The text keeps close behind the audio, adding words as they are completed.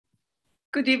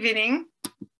Good evening.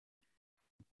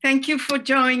 Thank you for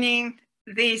joining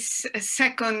this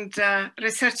second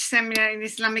research seminar in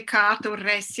Islamic art, or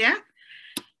ReSIA.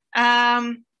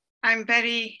 I'm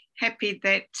very happy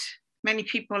that many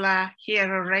people are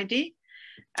here already.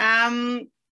 I'm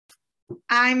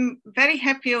very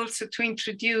happy also to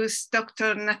introduce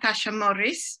Dr. Natasha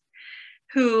Morris,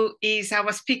 who is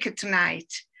our speaker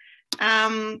tonight.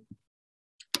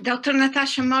 Dr.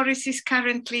 Natasha Morris is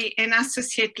currently an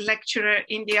associate lecturer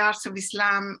in the arts of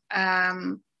Islam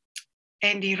and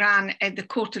Iran at the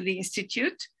Quarterly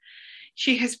Institute.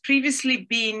 She has previously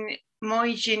been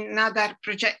Moijin Nadar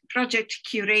project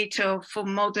curator for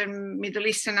modern Middle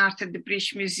Eastern art at the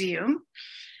British Museum.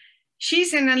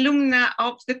 She's an alumna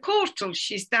of the Quarterly.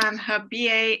 She's done her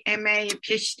BA, MA,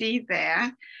 PhD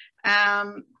there.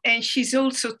 And she's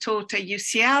also taught at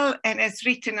UCL and has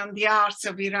written on the arts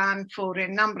of Iran for a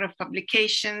number of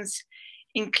publications,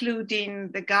 including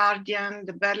The Guardian,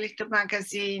 the Burlington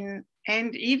Magazine,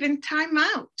 and even Time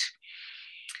Out.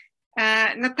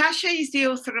 Natasha is the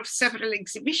author of several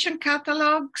exhibition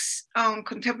catalogues on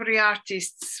contemporary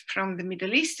artists from the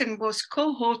Middle East and was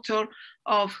co-author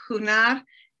of Hunar,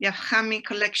 the Afghani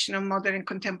collection of modern and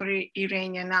contemporary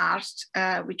Iranian art,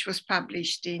 which was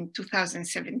published in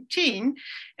 2017.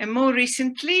 And more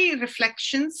recently,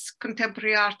 Reflections,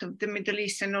 Contemporary Art of the Middle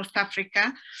East and North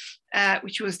Africa,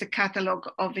 which was the catalogue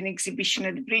of an exhibition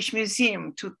at the British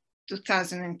Museum,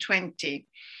 2020.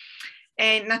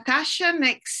 And Natasha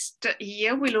next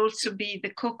year will also be the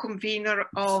co-convener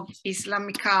of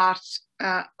Islamic art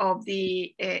of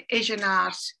the Asian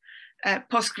art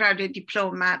postgraduate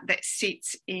diploma that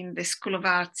sits in the School of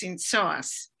Arts in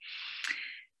SOAS.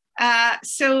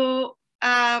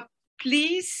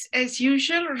 Please, as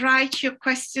usual, write your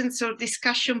questions or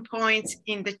discussion points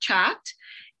in the chat.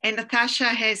 And Natasha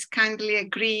has kindly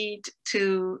agreed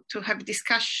to have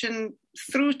discussion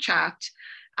through chat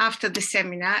after the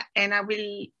seminar, and I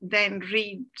will then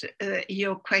read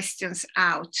your questions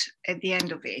out at the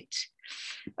end of it.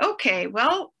 Okay,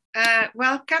 well,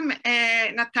 welcome,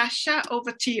 Natasha,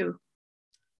 over to you.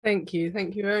 Thank you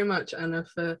very much, Anna,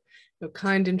 for your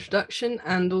kind introduction,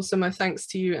 and also my thanks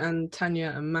to you and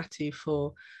Tanya and Matty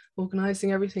for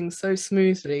organising everything so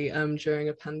smoothly during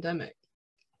a pandemic.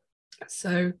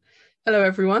 So, hello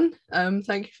everyone,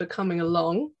 thank you for coming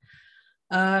along.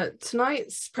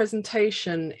 Tonight's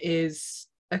presentation is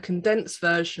a condensed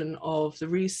version of the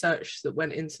research that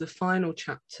went into the final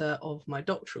chapter of my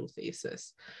doctoral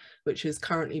thesis, which is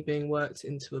currently being worked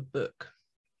into a book.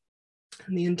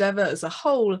 And the endeavour as a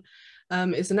whole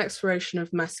is an exploration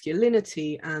of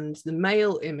masculinity and the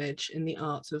male image in the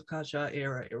art of Qajar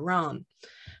era Iran.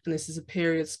 And this is a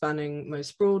period spanning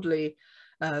most broadly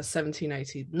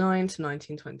 1789 to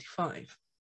 1925.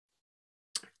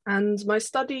 And my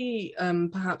study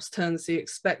perhaps turns the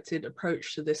expected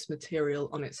approach to this material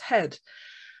on its head,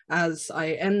 as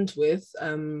I end with,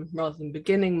 rather than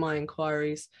beginning my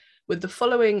inquiries, with the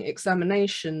following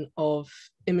examination of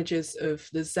images of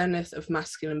the zenith of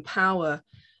masculine power,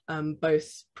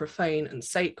 both profane and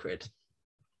sacred.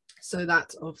 So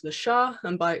that of the Shah,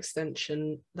 and by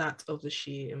extension, that of the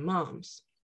Shi'i Imams.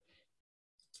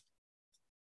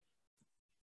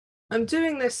 I'm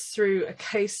doing this through a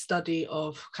case study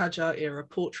of Qajar era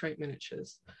portrait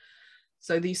miniatures.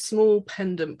 So these small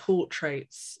pendant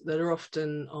portraits that are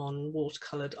often on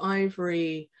watercoloured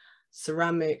ivory,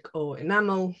 ceramic or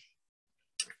enamel,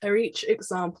 are each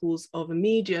examples of a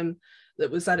medium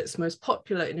that was at its most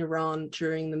popular in Iran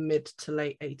during the mid to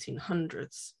late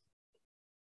 1800s.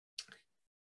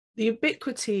 The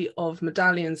ubiquity of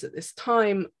medallions at this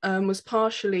time was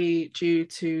partially due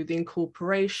to the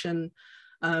incorporation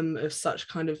of such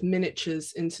kind of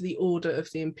miniatures into the order of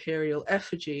the imperial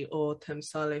effigy, or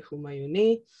Temsale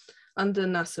Humayuni, under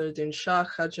Nasruddin Shah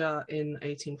Qajar in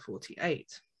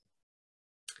 1848.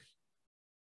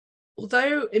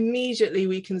 Although immediately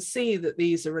we can see that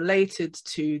these are related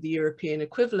to the European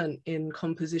equivalent in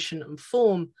composition and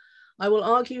form, I will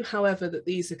argue, however, that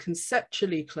these are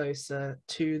conceptually closer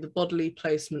to the bodily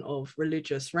placement of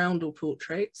religious roundel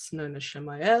portraits, known as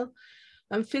shemayel,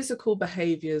 and physical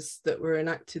behaviours that were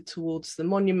enacted towards the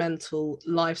monumental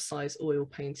life-size oil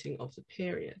painting of the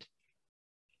period.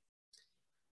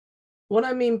 What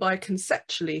I mean by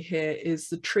conceptually here is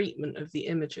the treatment of the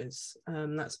images,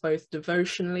 that's both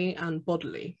devotionally and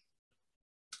bodily,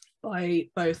 by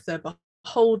both their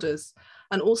beholders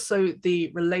and also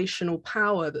the relational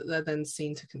power that they're then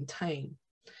seen to contain.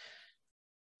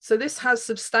 So this has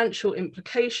substantial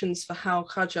implications for how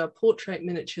Qajar portrait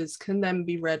miniatures can then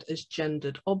be read as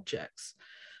gendered objects,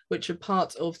 which are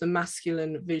part of the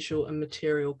masculine visual and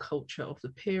material culture of the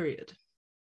period.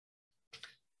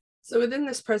 So within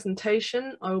this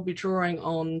presentation, I will be drawing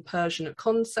on Persian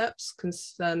concepts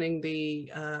concerning the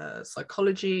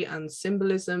psychology and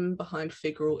symbolism behind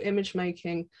figural image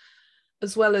making,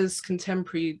 as well as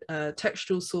contemporary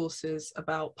textual sources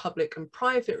about public and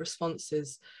private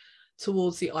responses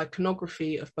towards the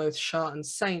iconography of both Shah and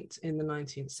saint in the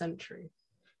 19th century.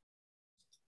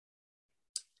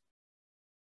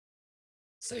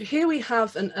 So here we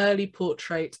have an early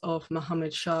portrait of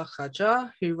Muhammad Shah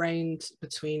Qajar, who reigned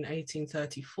between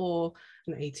 1834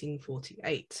 and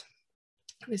 1848.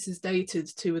 This is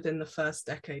dated to within the first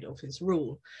decade of his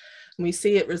rule. And we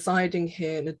see it residing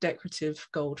here in a decorative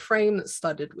gold frame that's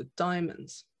studded with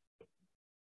diamonds.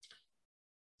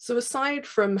 So aside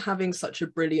from having such a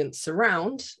brilliant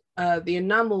surround, the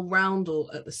enamel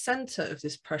roundel at the center of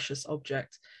this precious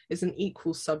object is an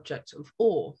equal subject of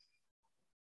awe.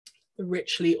 The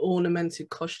richly ornamented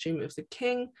costume of the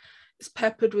king is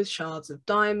peppered with shards of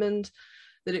diamond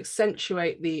that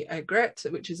accentuate the aigrette,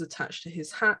 which is attached to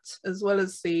his hat, as well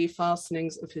as the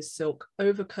fastenings of his silk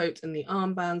overcoat and the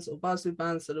armbands or bazu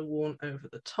bands that are worn over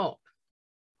the top.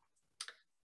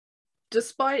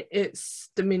 Despite its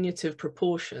diminutive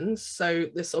proportions, so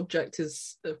this object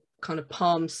is a kind of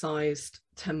palm-sized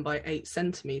 10 by 8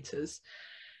 centimeters,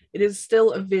 it is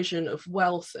still a vision of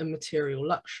wealth and material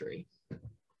luxury.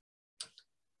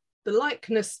 The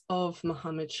likeness of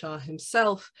Muhammad Shah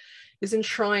himself is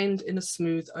enshrined in a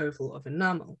smooth oval of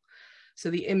enamel. So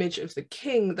the image of the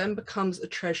king then becomes a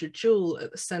treasured jewel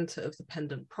at the center of the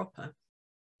pendant proper.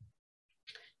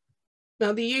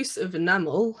 Now, the use of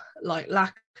enamel, like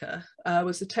lacquer,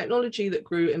 was a technology that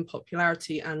grew in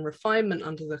popularity and refinement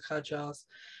under the Qajars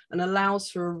and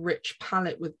allows for a rich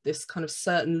palette with this kind of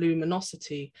certain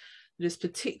luminosity that is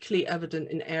particularly evident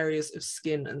in areas of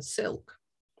skin and silk.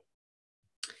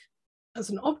 As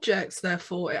an object,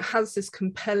 therefore, it has this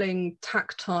compelling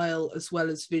tactile as well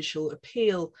as visual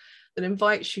appeal that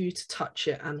invites you to touch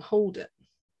it and hold it.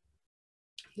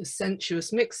 The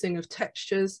sensuous mixing of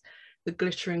textures, the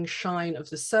glittering shine of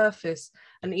the surface,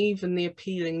 and even the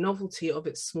appealing novelty of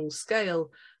its small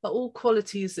scale are all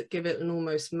qualities that give it an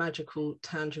almost magical,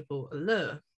 tangible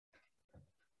allure.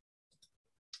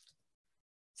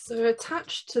 So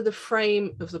attached to the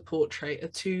frame of the portrait are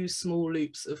two small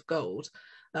loops of gold.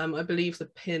 I believe the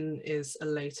pin is a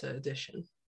later addition,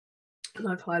 and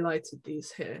I've highlighted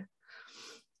these here.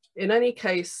 In any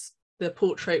case, the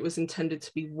portrait was intended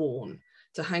to be worn,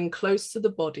 to hang close to the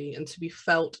body and to be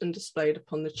felt and displayed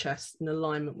upon the chest in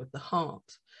alignment with the heart.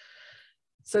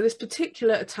 So this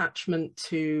particular attachment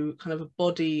to kind of a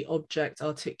body object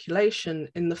articulation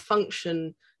in the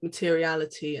function,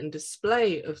 materiality and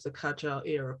display of the Qajar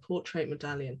era portrait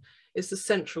medallion is the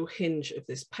central hinge of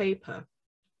this paper,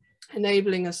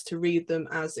 enabling us to read them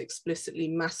as explicitly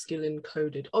masculine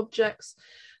coded objects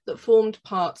that formed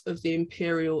part of the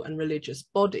imperial and religious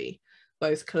body,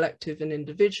 both collective and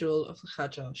individual, of the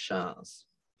Qajar Shahs.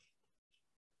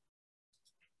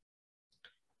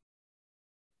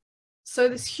 So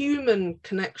this human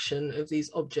connection of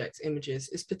these object images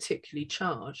is particularly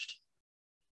charged.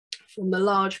 From the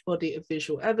large body of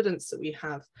visual evidence that we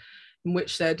have, in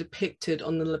which they're depicted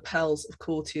on the lapels of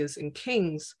courtiers and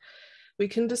kings, we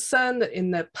can discern that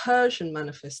in their Persian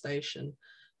manifestation,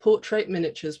 portrait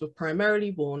miniatures were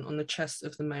primarily worn on the chest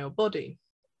of the male body.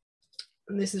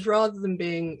 And this is rather than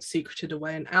being secreted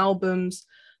away in albums,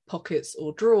 pockets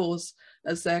or drawers,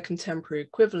 as their contemporary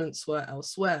equivalents were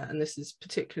elsewhere. And this is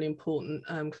particularly important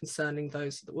concerning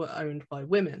those that were owned by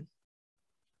women.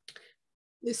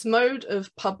 This mode of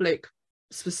public,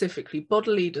 specifically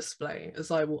bodily display,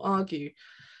 as I will argue,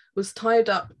 was tied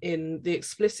up in the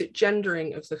explicit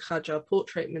gendering of the Qajar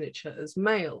portrait miniature as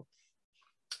male,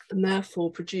 and therefore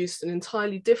produced an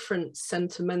entirely different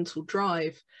sentimental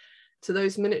drive to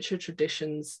those miniature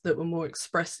traditions that were more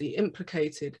expressly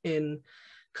implicated in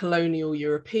colonial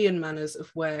European manners of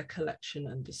wear, collection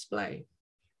and display.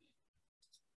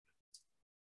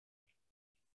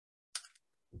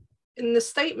 In the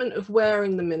statement of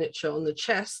wearing the miniature on the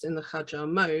chest in the Qajar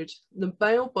mode, the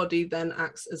male body then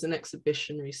acts as an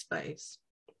exhibitionary space.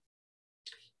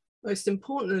 Most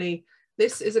importantly,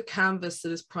 this is a canvas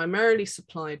that is primarily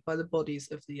supplied by the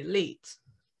bodies of the elite.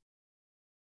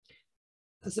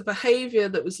 As a behaviour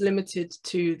that was limited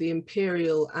to the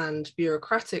imperial and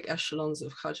bureaucratic echelons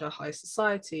of Qajar high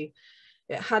society,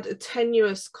 it had a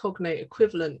tenuous cognate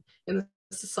equivalent in the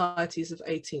societies of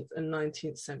 18th and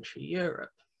 19th century Europe.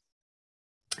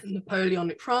 In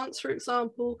Napoleonic France, for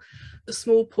example, a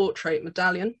small portrait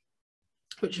medallion,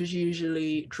 which was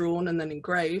usually drawn and then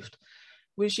engraved,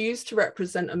 was used to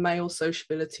represent a male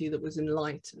sociability that was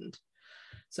enlightened.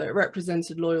 So it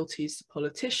represented loyalties to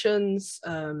politicians,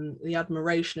 the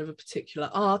admiration of a particular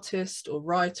artist or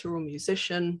writer or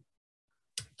musician,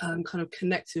 kind of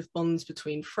connective bonds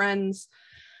between friends.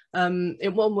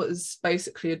 It one was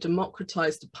basically a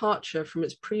democratized departure from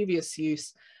its previous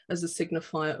use as a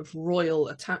signifier of royal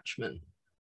attachment.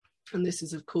 And this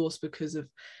is, of course, because of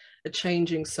a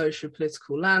changing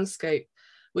socio-political landscape,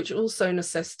 which also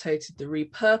necessitated the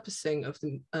repurposing of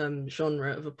the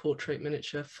genre of a portrait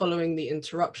miniature following the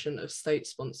interruption of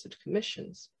state-sponsored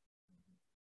commissions.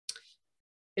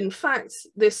 In fact,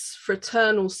 this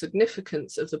fraternal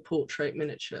significance of the portrait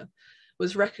miniature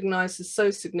was recognized as so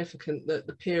significant that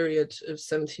the period of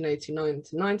 1789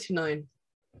 to 99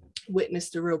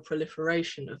 witnessed a real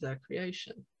proliferation of their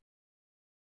creation.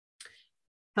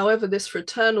 However, this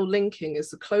fraternal linking is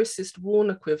the closest worn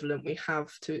equivalent we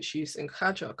have to its use in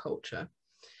Qajar culture,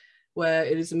 where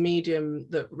it is a medium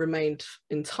that remained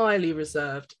entirely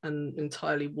reserved and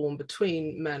entirely worn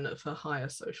between men of a higher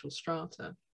social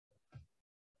strata.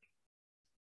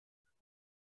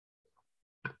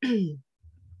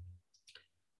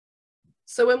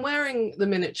 So when wearing the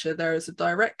miniature, there is a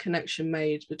direct connection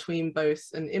made between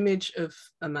both an image of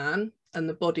a man and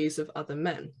the bodies of other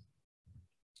men.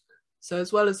 So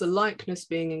as well as the likeness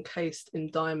being encased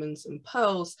in diamonds and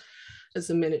pearls, as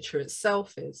the miniature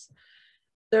itself is,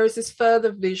 there is this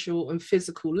further visual and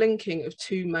physical linking of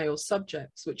two male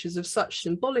subjects, which is of such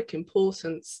symbolic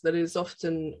importance that it is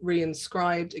often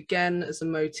reinscribed again as a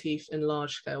motif in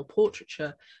large-scale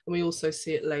portraiture, and we also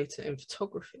see it later in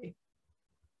photography.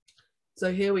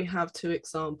 So here we have two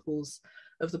examples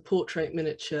of the portrait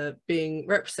miniature being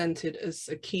represented as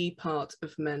a key part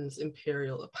of men's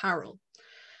imperial apparel.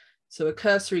 So a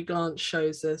cursory glance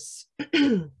shows us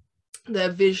their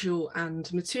visual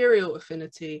and material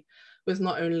affinity with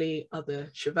not only other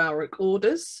chivalric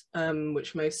orders,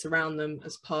 which may surround them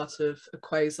as part of a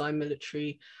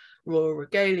quasi-military royal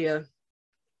regalia,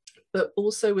 but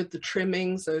also with the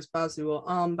trimmings, those bazu or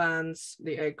armbands,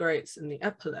 the aigrettes and the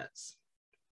epaulets.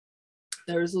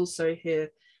 There is also here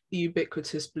the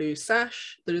ubiquitous blue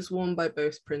sash that is worn by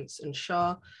both Prince and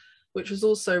Shah, which was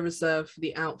also reserved for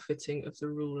the outfitting of the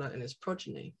ruler and his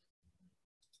progeny.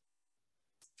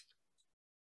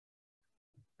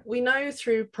 We know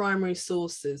through primary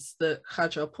sources that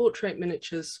Qajar portrait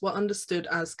miniatures were understood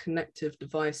as connective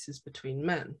devices between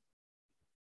men.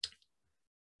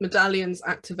 Medallions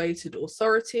activated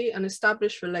authority and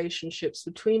established relationships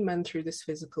between men through this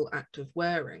physical act of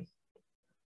wearing.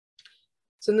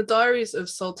 So in the diaries of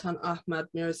Sultan Ahmad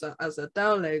Mirza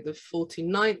Azad-Dawleh, the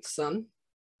 49th son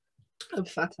of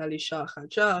Fath Ali Shah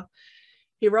Qajar,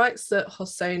 he writes that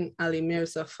Hossein Ali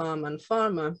Mirza Farman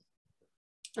Farma,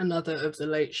 another of the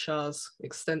late Shah's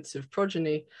extensive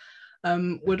progeny,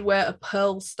 would wear a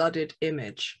pearl-studded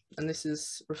image, and this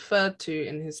is referred to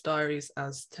in his diaries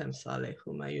as Temsale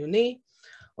Humayuni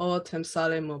or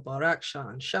Temsale Mubarak Shah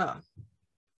and Shah.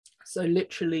 So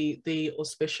literally the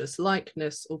auspicious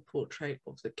likeness or portrait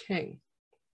of the king.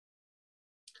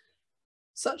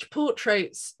 Such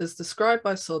portraits as described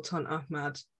by Sultan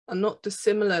Ahmad are not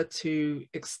dissimilar to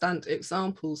extant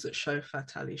examples that show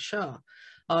Fath Ali Shah,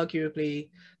 arguably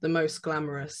the most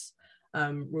glamorous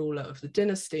ruler of the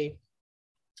dynasty.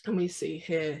 And we see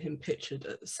here him pictured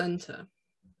at the center.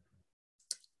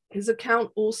 His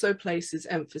account also places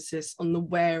emphasis on the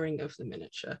wearing of the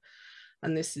miniature.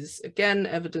 And this is again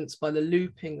evidenced by the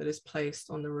looping that is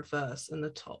placed on the reverse and the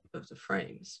top of the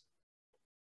frames.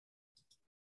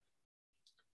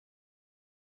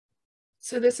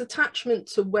 So this attachment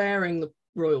to wearing the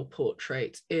royal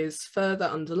portrait is further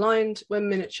underlined when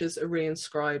miniatures are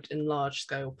reinscribed in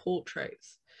large-scale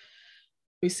portraits.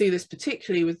 We see this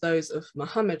particularly with those of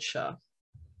Muhammad Shah,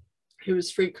 who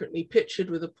was frequently pictured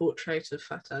with a portrait of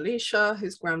Fath Ali Shah,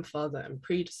 his grandfather and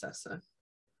predecessor.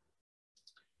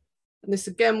 And this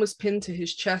again was pinned to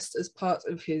his chest as part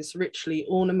of his richly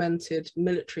ornamented,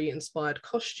 military-inspired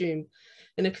costume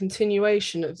in a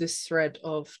continuation of this thread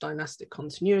of dynastic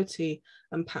continuity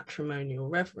and patrimonial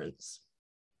reverence.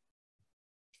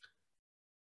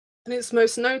 And it's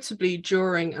most notably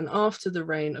during and after the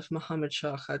reign of Muhammad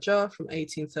Shah Qajar from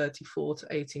 1834 to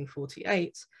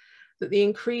 1848 that the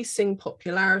increasing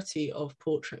popularity of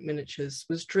portrait miniatures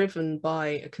was driven by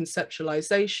a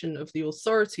conceptualization of the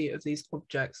authority of these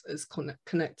objects as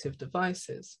connective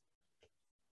devices.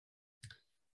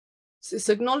 So it's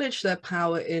acknowledged their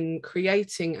power in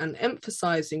creating and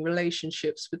emphasizing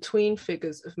relationships between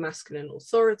figures of masculine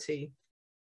authority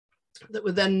that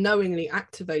were then knowingly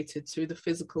activated through the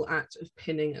physical act of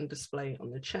pinning and display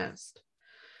on the chest.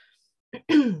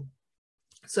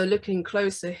 So looking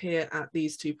closer here at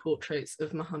these two portraits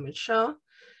of Muhammad Shah,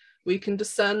 we can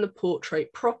discern the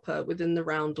portrait proper within the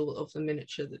roundel of the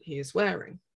miniature that he is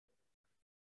wearing.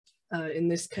 In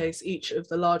this case, each of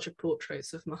the larger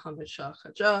portraits of Muhammad Shah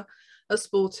Qajar are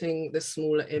sporting the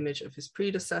smaller image of his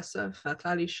predecessor, Fath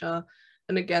Ali Shah,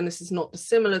 and again, this is not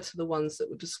dissimilar to the ones that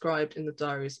were described in the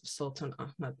diaries of Sultan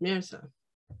Ahmad Mirza.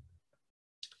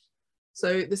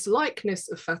 So this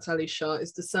likeness of Fath Ali Shah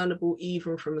is discernible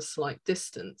even from a slight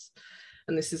distance,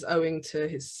 and this is owing to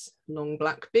his long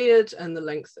black beard and the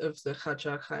length of the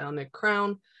Qajar Khayanic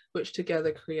crown, which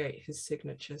together create his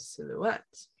signature silhouette.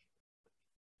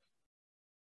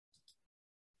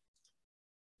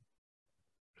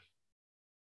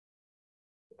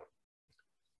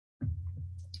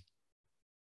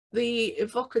 The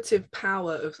evocative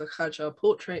power of the Qajar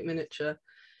portrait miniature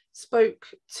spoke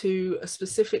to a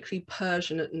specifically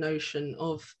Persianate notion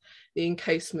of the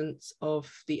encasement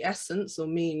of the essence or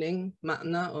meaning,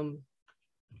 matna or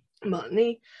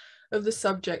matni, of the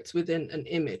subject within an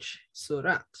image,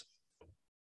 surat.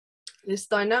 This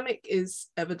dynamic is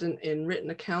evident in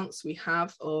written accounts we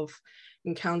have of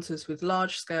encounters with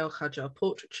large-scale Qajar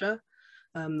portraiture,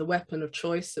 the weapon of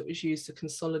choice that was used to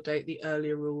consolidate the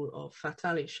earlier rule of Fath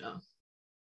Ali Shah.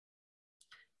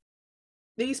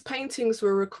 These paintings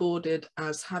were recorded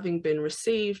as having been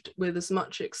received with as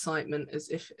much excitement as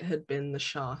if it had been the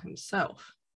Shah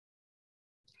himself.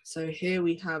 So here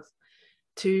we have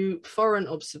two foreign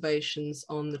observations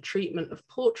on the treatment of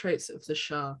portraits of the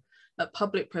Shah at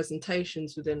public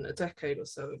presentations within a decade or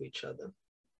so of each other.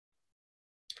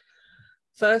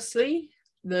 Firstly,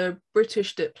 the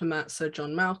British diplomat Sir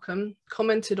John Malcolm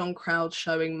commented on crowds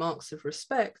showing marks of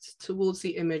respect towards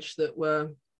the image that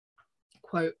were,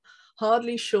 quote,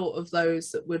 hardly short of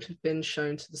those that would have been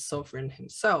shown to the sovereign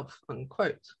himself,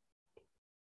 unquote.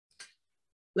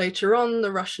 Later on,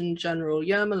 the Russian general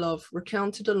Yermolov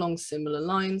recounted along similar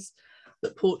lines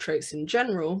that portraits in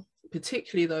general,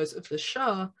 particularly those of the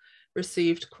Shah,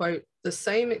 received, quote, the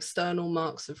same external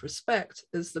marks of respect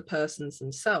as the persons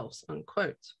themselves,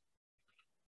 unquote.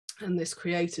 And this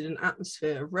created an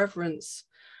atmosphere of reverence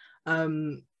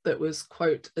that was,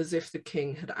 quote, as if the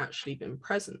king had actually been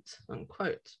present,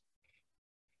 unquote.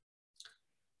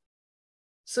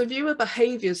 So viewer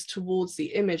behaviours towards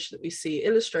the image that we see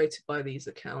illustrated by these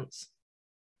accounts,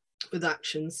 with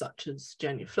actions such as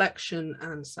genuflection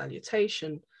and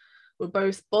salutation, were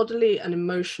both bodily and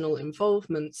emotional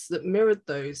involvements that mirrored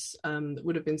those that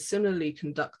would have been similarly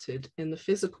conducted in the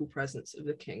physical presence of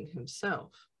the king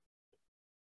himself.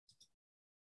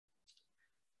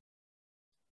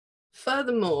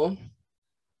 Furthermore,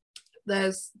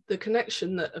 there's the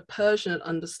connection that a Persian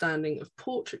understanding of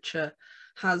portraiture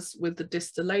has with the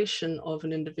distillation of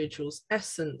an individual's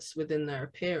essence within their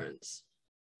appearance.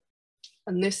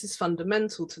 And this is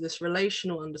fundamental to this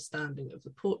relational understanding of the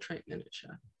portrait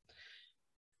miniature.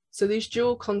 So these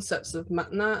dual concepts of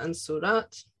matna and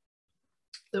surat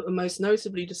that were most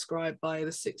notably described by the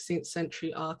 16th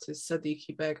century artist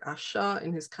Sadiqi Beg Ashar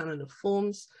in his Canon of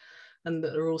Forms, and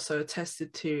that are also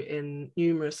attested to in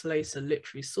numerous later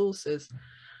literary sources,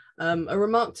 are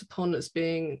remarked upon as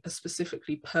being a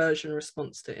specifically Persian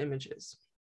response to images.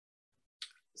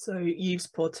 So Yves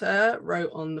Porter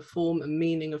wrote on the form and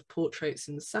meaning of portraits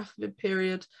in the Safavid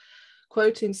period,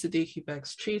 quoting Sadiqi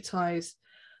Beg's treatise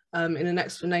in an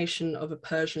explanation of a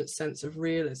Persian sense of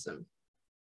realism,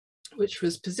 which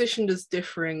was positioned as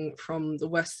differing from the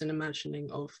Western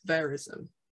imagining of verism.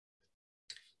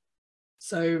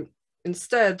 So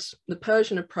instead, the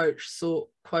Persian approach sought,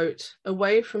 quote,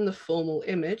 away from the formal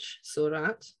image,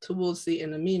 surat, towards the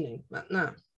inner meaning,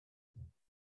 matna.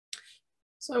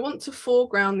 So I want to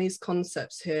foreground these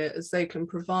concepts here as they can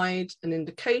provide an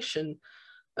indication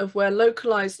of where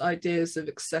localized ideas of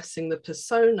accessing the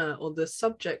persona or the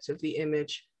subject of the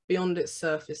image beyond its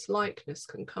surface likeness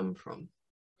can come from.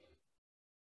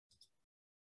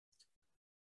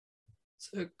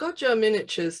 So Qajar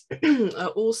miniatures are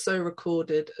also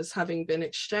recorded as having been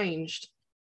exchanged,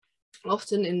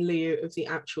 often in lieu of the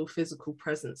actual physical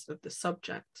presence of the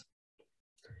subject.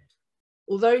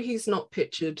 Although he's not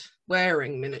pictured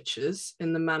wearing miniatures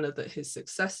in the manner that his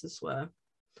successors were,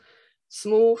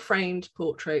 small framed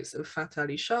portraits of Fath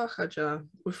Ali Shah Qajar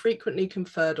were frequently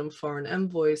conferred on foreign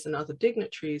envoys and other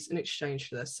dignitaries in exchange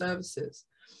for their services.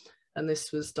 And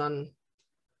this was done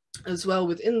as well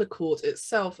within the court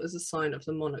itself as a sign of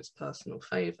the monarch's personal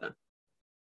favour.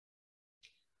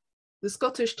 The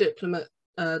Scottish diplomat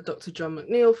Dr. John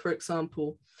McNeill, for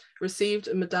example, received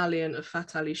a medallion of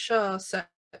Fath Ali Shah set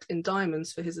in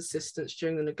diamonds for his assistance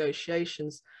during the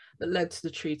negotiations that led to the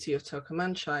Treaty of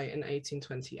Turcomanchai in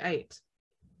 1828.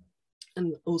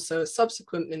 And also a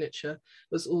subsequent miniature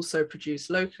was also produced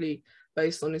locally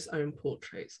based on his own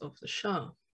portraits of the Shah.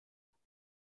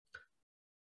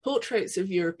 Portraits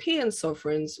of European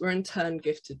sovereigns were in turn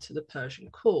gifted to the Persian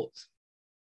court.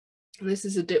 And this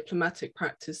is a diplomatic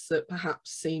practice that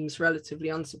perhaps seems relatively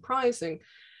unsurprising,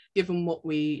 given what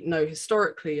we know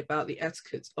historically about the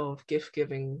etiquette of gift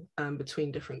giving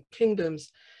between different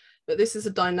kingdoms. But this is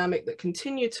a dynamic that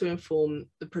continued to inform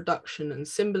the production and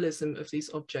symbolism of these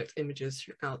object images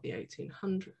throughout the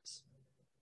 1800s.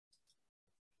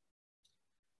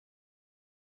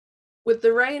 With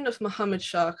the reign of Muhammad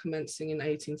Shah commencing in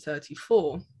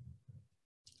 1834,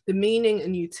 the meaning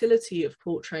and utility of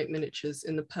portrait miniatures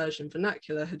in the Persian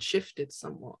vernacular had shifted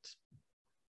somewhat.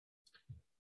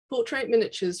 Portrait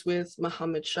miniatures with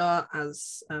Muhammad Shah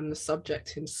as the subject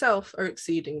himself are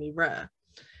exceedingly rare,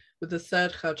 with the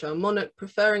third Qajar monarch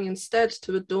preferring instead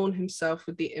to adorn himself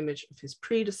with the image of his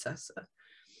predecessor.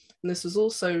 And this was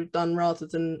also done rather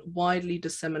than widely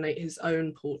disseminate his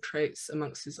own portraits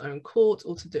amongst his own court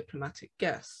or to diplomatic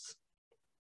guests.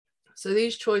 So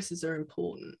these choices are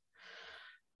important.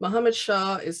 Muhammad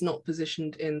Shah is not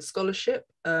positioned in scholarship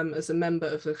as a member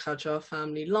of the Qajar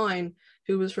family line,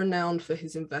 who was renowned for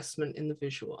his investment in the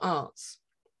visual arts,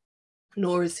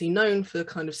 nor is he known for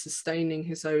kind of sustaining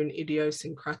his own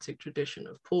idiosyncratic tradition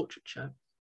of portraiture.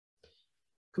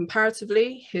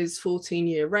 Comparatively, his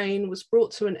 14-year reign was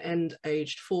brought to an end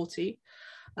aged 40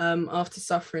 after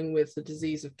suffering with the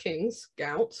disease of kings,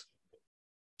 gout,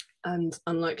 and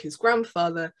unlike his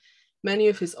grandfather, many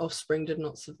of his offspring did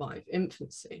not survive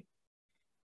infancy.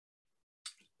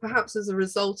 Perhaps as a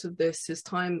result of this, his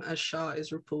time as Shah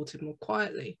is reported more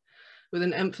quietly, with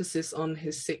an emphasis on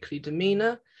his sickly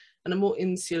demeanour and a more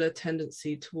insular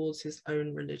tendency towards his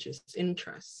own religious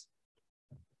interests.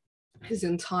 His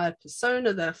entire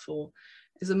persona, therefore,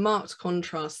 is a marked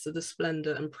contrast to the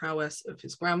splendour and prowess of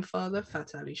his grandfather,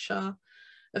 Fath Ali Shah,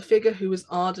 a figure who was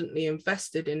ardently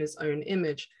invested in his own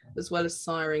image, as well as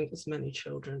siring as many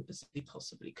children as he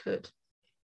possibly could.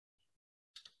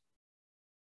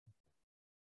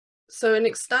 So an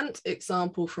extant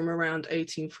example from around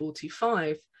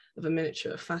 1845 of a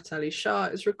miniature of Fath Ali Shah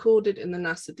is recorded in the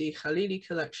Nasir Khalili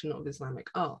collection of Islamic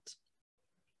art.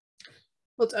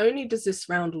 Not only does this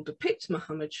roundel depict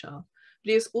Muhammad Shah, but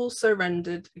he is also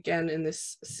rendered, again in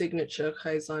this signature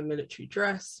Khazai military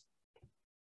dress,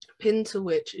 pinned to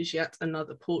which is yet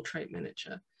another portrait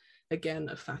miniature, again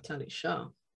of Fath Ali Shah.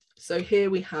 So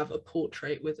here we have a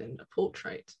portrait within a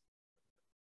portrait.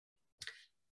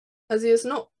 As he is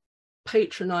not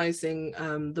patronising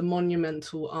the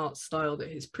monumental art style that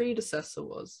his predecessor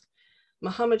was,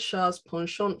 Muhammad Shah's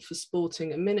penchant for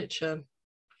sporting a miniature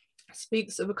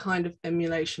speaks of a kind of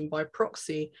emulation by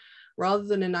proxy rather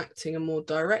than enacting a more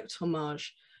direct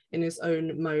homage in his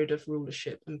own mode of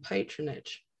rulership and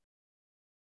patronage.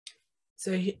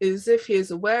 So as if he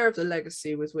is aware of the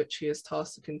legacy with which he is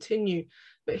tasked to continue,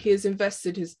 but he has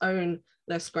invested his own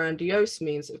less grandiose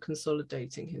means of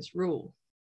consolidating his rule.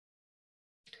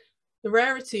 The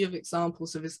rarity of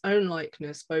examples of his own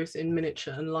likeness, both in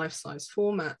miniature and life-size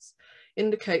formats,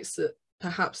 indicates that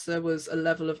perhaps there was a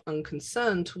level of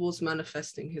unconcern towards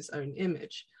manifesting his own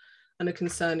image, and a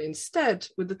concern instead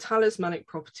with the talismanic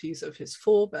properties of his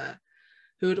forebear,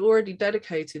 who had already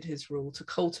dedicated his rule to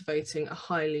cultivating a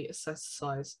highly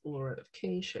aestheticized aura of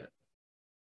kingship.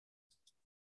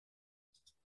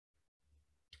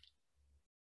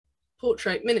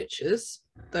 Portrait miniatures,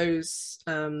 those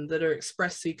that are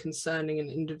expressly concerning an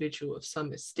individual of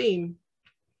some esteem,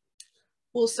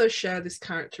 also share this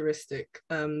characteristic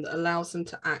that allows them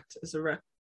to act as a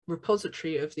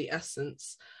repository of the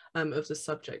essence of the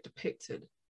subject depicted.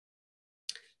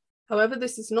 However,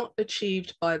 this is not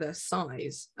achieved by their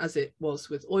size, as it was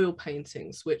with oil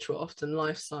paintings, which were often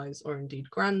life-size or indeed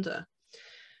grander,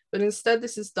 but instead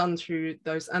this is done through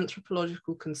those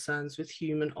anthropological concerns with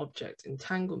human object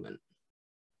entanglement,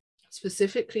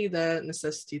 specifically their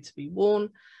necessity to be worn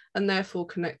and therefore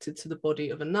connected to the body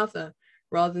of another,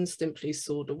 rather than simply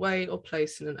stored away or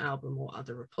placed in an album or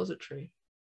other repository.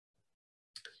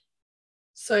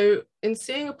 So in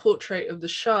seeing a portrait of the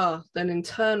Shah, then in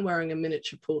turn wearing a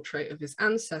miniature portrait of his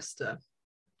ancestor,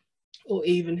 or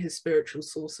even his spiritual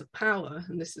source of power,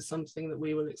 and this is something that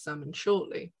we will examine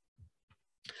shortly,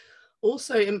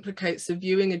 also implicates the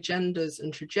viewing agendas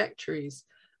and trajectories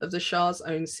of the Shah's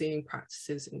own seeing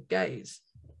practices and gaze.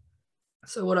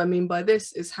 So what I mean by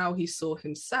this is how he saw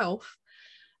himself,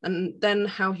 and then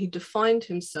how he defined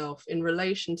himself in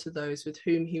relation to those with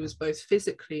whom he was both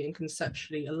physically and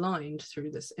conceptually aligned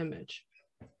through this image.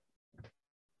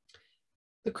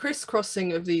 The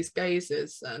crisscrossing of these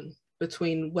gazes then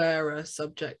between wearer,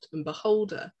 subject and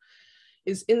beholder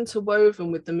is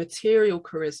interwoven with the material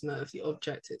charisma of the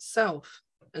object itself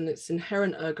and its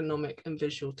inherent ergonomic and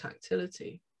visual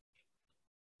tactility.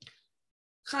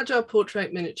 Qajar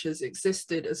portrait miniatures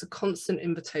existed as a constant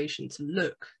invitation to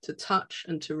look, to touch,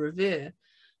 and to revere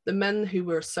the men who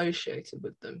were associated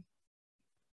with them.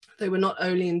 They were not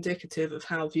only indicative of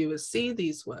how viewers see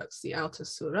these works, the outer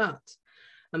surat,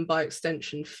 and by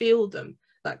extension feel them,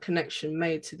 that connection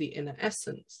made to the inner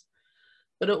essence,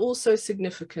 but are also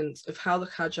significant of how the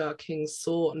Qajar kings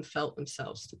saw and felt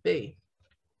themselves to be,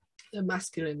 their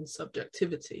masculine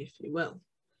subjectivity, if you will.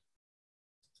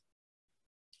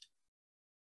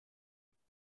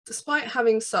 Despite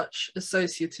having such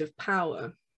associative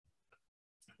power,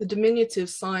 the diminutive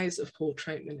size of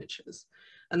portrait miniatures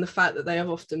and the fact that they have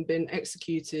often been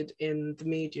executed in the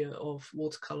media of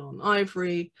watercolour on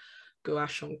ivory,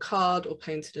 gouache on card, or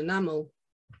painted enamel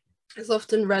has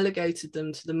often relegated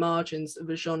them to the margins of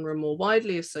a genre more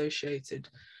widely associated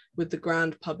with the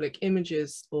grand public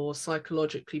images or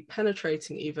psychologically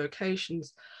penetrating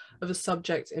evocations of a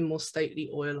subject in more stately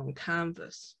oil on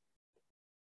canvas.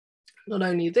 Not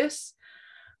only this,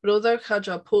 but although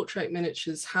Qajar portrait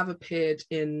miniatures have appeared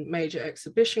in major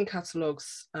exhibition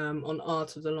catalogues on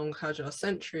art of the long Qajar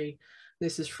century,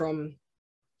 this is from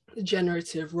the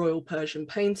generative Royal Persian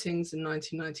paintings in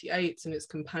 1998 and its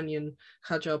companion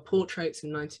Qajar portraits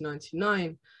in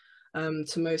 1999,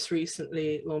 to most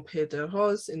recently L'Empire des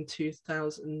Roses in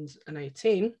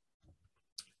 2018,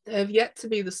 they have yet to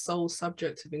be the sole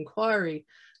subject of inquiry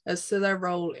as to their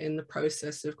role in the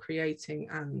process of creating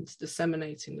and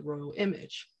disseminating the royal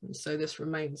image, and so this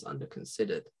remains under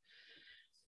considered.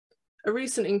 A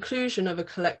recent inclusion of a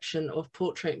collection of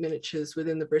portrait miniatures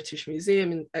within the British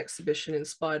Museum exhibition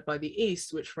inspired by the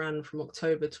East, which ran from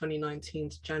October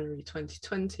 2019 to January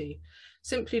 2020,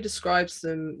 simply describes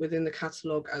them within the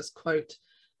catalogue as, quote,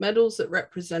 medals that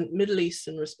represent Middle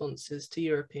Eastern responses to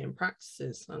European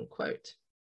practices, unquote.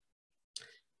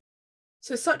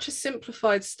 So such a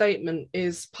simplified statement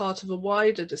is part of a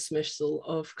wider dismissal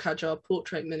of Qajar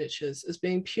portrait miniatures as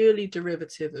being purely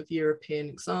derivative of European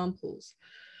examples,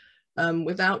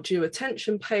 without due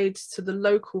attention paid to the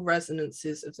local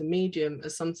resonances of the medium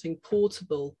as something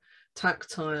portable,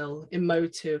 tactile,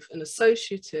 emotive, and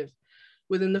associative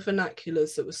within the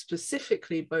vernaculars that were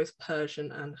specifically both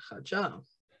Persian and Qajar.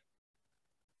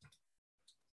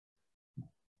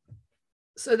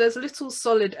 So there's little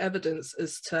solid evidence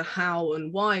as to how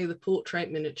and why the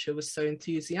portrait miniature was so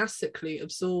enthusiastically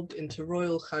absorbed into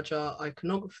royal Qajar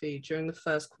iconography during the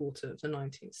first quarter of the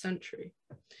 19th century.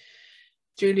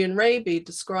 Julian Raby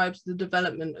describes the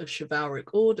development of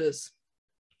chivalric orders,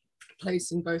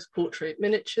 placing both portrait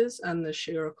miniatures and the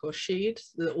Shira Khorshid,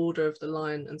 the Order of the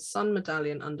Lion and Sun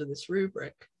medallion, under this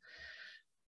rubric.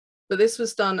 But this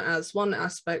was done as one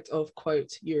aspect of,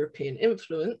 quote, European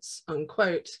influence,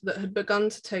 unquote, that had begun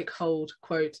to take hold,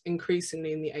 quote,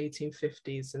 increasingly in the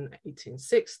 1850s and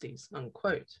 1860s,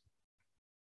 unquote.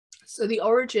 So the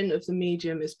origin of the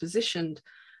medium is positioned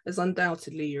as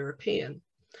undoubtedly European,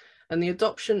 and the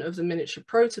adoption of the miniature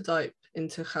prototype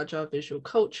into Qajar visual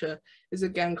culture is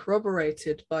again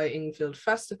corroborated by Ingvild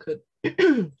Fastekut,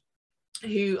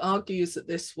 who argues that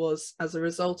this was as a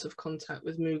result of contact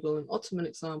with Mughal and Ottoman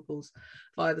examples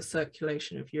via the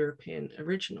circulation of European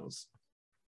originals.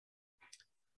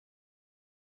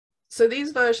 So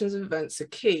these versions of events are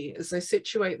key as they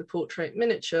situate the portrait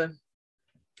miniature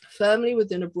firmly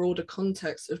within a broader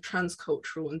context of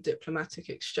transcultural and diplomatic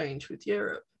exchange with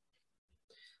Europe.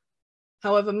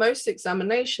 However, most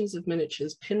examinations of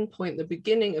miniatures pinpoint the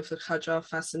beginning of the Qajar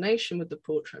fascination with the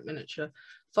portrait miniature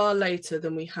far later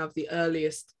than we have the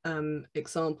earliest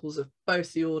examples of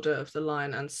both the Order of the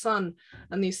Lion and Sun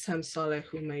and the Tamsaleh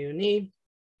Humayuni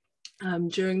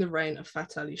during the reign of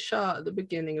Fath Ali Shah at the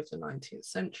beginning of the 19th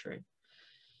century.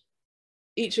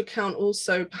 Each account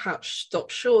also perhaps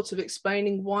stops short of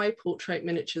explaining why portrait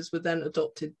miniatures were then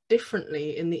adopted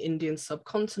differently in the Indian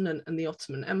subcontinent and the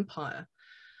Ottoman Empire,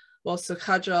 whilst the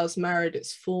Qajars married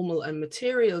its formal and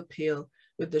material appeal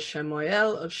with the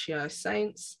shemayel of Shia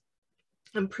saints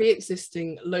and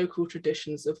pre-existing local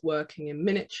traditions of working in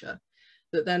miniature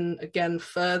that then again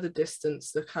further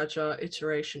distance the Qajar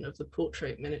iteration of the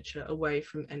portrait miniature away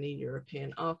from any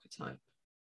European archetype.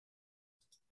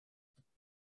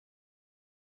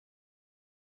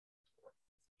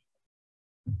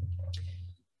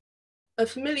 A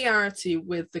familiarity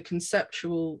with the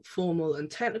conceptual, formal,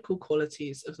 and technical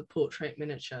qualities of the portrait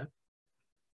miniature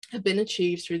have been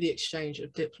achieved through the exchange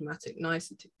of diplomatic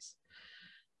niceties.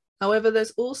 However,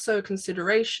 there's also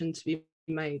consideration to be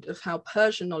made of how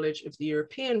Persian knowledge of the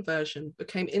European version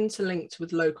became interlinked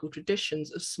with local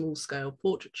traditions of small-scale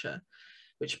portraiture,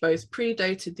 which both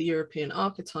predated the European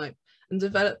archetype and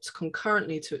developed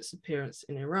concurrently to its appearance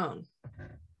in Iran.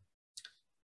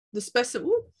 The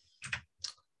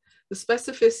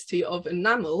specificity of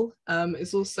enamel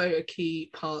is also a key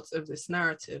part of this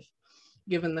narrative,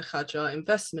 given the Qajar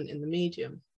investment in the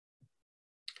medium.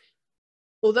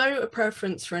 Although a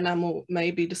preference for enamel may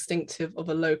be distinctive of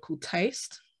a local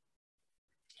taste,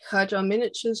 Qajar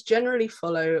miniatures generally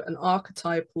follow an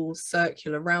archetypal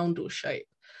circular roundel shape,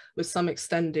 with some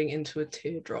extending into a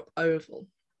teardrop oval.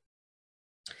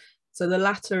 So the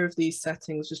latter of these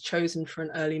settings was chosen for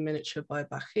an early miniature by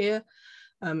Baqir,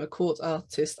 a court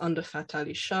artist under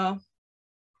Fatali Shah,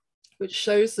 which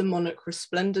shows the monarch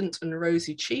resplendent and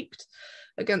rosy-cheeked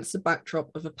against the backdrop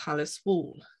of a palace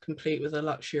wall, complete with a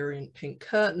luxuriant pink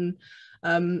curtain,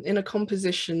 in a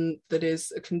composition that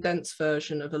is a condensed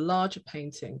version of a larger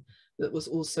painting that was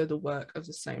also the work of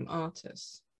the same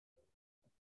artist.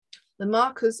 The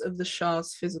markers of the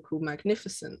Shah's physical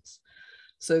magnificence,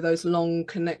 so those long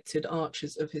connected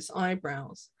arches of his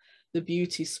eyebrows, the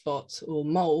beauty spot or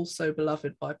mole so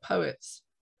beloved by poets,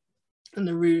 and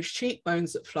the rouged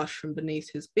cheekbones that flush from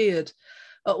beneath his beard,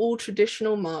 are all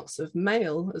traditional marks of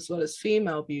male as well as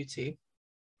female beauty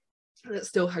that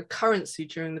still had currency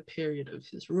during the period of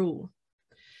his rule.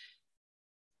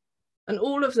 And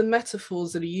all of the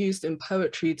metaphors that are used in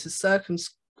poetry to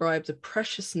circumscribe the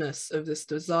preciousness of this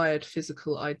desired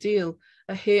physical ideal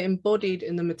are here embodied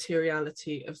in the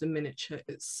materiality of the miniature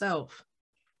itself.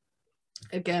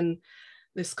 Again,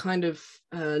 this kind of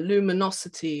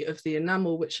luminosity of the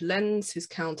enamel, which lends his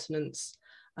countenance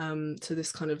to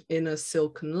this kind of inner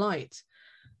silken light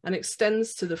and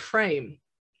extends to the frame,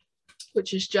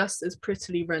 which is just as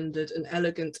prettily rendered and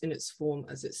elegant in its form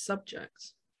as its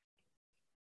subject.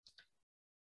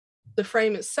 The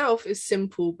frame itself is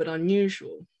simple but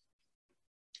unusual,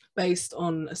 based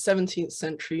on a 17th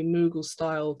century Mughal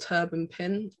style turban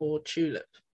pin or tulip.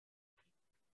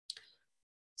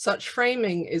 Such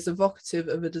framing is evocative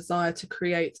of a desire to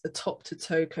create a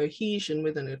top-to-toe cohesion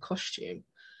within a costume,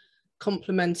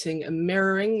 complementing and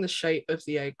mirroring the shape of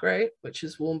the aigrette, which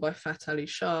is worn by Fatali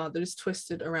Shah, that is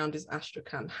twisted around his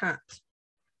astrakhan hat.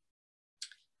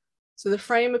 So the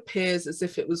frame appears as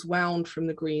if it was wound from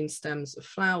the green stems of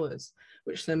flowers,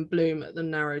 which then bloom at the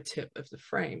narrow tip of the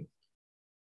frame.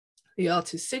 The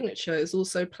artist's signature is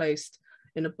also placed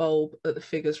in a bulb at the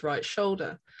figure's right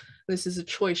shoulder. This is a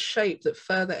choice shape that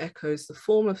further echoes the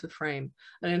form of the frame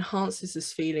and enhances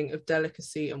this feeling of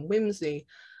delicacy and whimsy,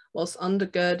 whilst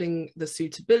undergirding the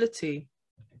suitability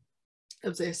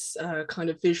of this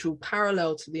kind of visual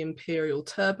parallel to the imperial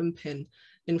turban pin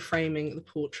in framing the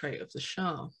portrait of the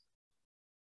Shah.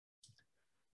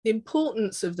 The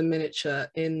importance of the miniature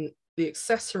in the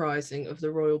accessorizing of the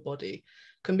royal body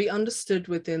can be understood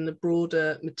within the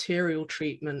broader material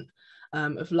treatment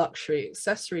of luxury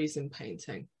accessories in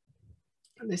painting.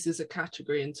 And this is a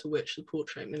category into which the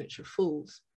portrait miniature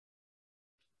falls.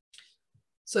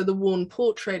 So the worn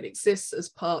portrait exists as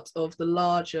part of the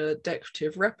larger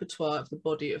decorative repertoire of the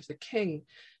body of the king,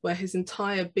 where his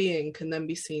entire being can then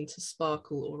be seen to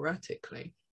sparkle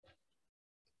auratically.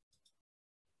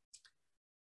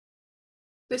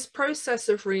 This process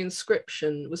of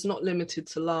reinscription was not limited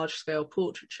to large-scale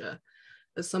portraiture,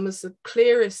 as some of the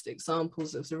clearest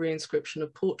examples of the reinscription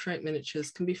of portrait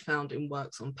miniatures can be found in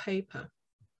works on paper.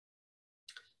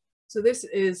 So this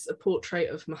is a portrait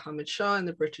of Muhammad Shah in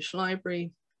the British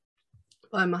Library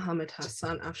by Muhammad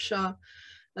Hassan Afshar,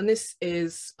 and this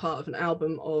is part of an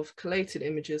album of collated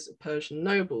images of Persian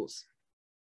nobles.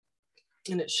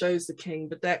 And it shows the king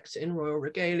bedecked in royal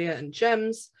regalia and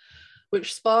gems,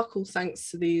 which sparkle thanks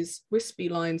to these wispy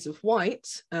lines of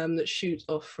white that shoot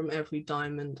off from every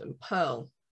diamond and pearl.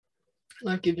 And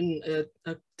I've given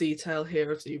a detail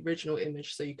here of the original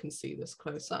image so you can see this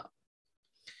close up.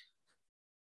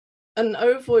 An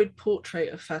ovoid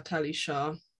portrait of Fatali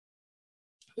Shah,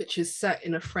 which is set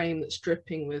in a frame that's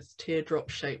dripping with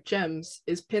teardrop-shaped gems,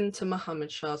 is pinned to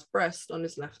Muhammad Shah's breast on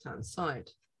his left-hand side.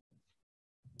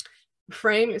 The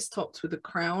frame is topped with a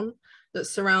crown that's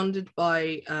surrounded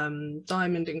by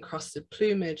diamond-encrusted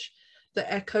plumage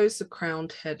that echoes the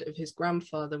crowned head of his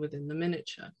grandfather within the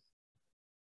miniature.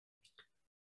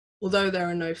 Although there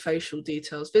are no facial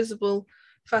details visible,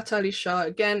 Fatali Shah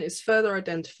again is further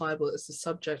identifiable as the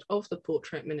subject of the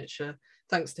portrait miniature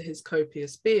thanks to his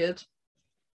copious beard,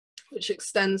 which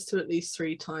extends to at least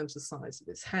 3 times the size of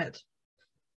his head.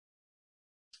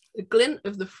 The glint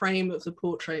of the frame of the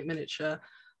portrait miniature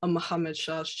on Muhammad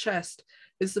Shah's chest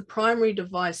is the primary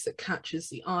device that catches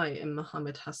the eye in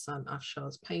Muhammad Hassan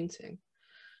Afshar's painting.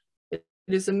 It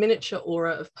is a miniature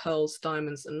aura of pearls,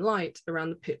 diamonds, and light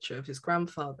around the picture of his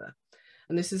grandfather.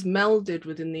 and this is melded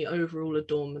within the overall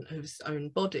adornment of his own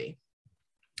body.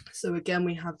 So again,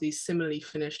 we have these similarly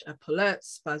finished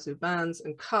epaulettes, bazoo bands,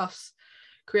 and cuffs,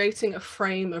 creating a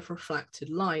frame of reflected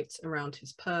light around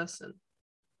his person.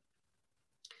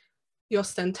 The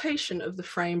ostentation of the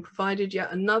frame provided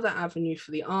yet another avenue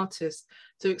for the artist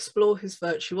to explore his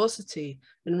virtuosity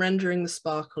in rendering the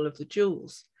sparkle of the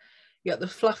jewels. Yet the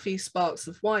fluffy sparks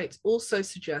of white also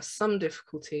suggest some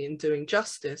difficulty in doing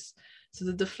justice to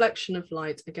the deflection of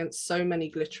light against so many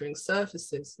glittering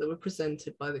surfaces that were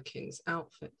presented by the king's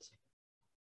outfit.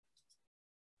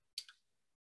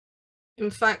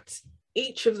 In fact,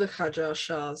 each of the Qajar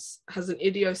Shahs has an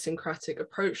idiosyncratic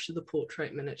approach to the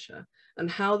portrait miniature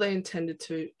and how they intended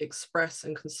to express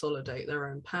and consolidate their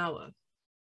own power.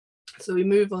 So we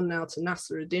move on now to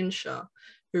Nasruddin Shah,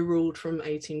 who ruled from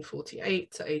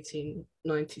 1848 to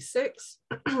 1896.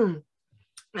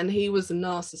 And he was a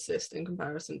narcissist in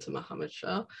comparison to Muhammad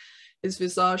Shah. His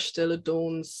visage still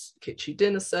adorns kitschy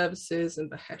dinner services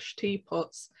and Behesh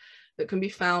teapots that can be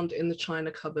found in the china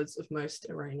cupboards of most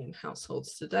Iranian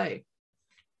households today.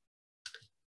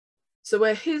 So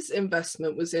where his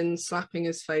investment was in slapping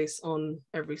his face on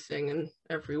everything and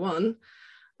everyone,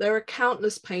 there are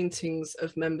countless paintings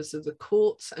of members of the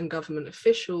court and government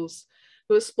officials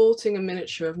who are sporting a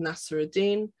miniature of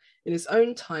Nasruddin in his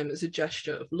own time as a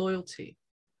gesture of loyalty.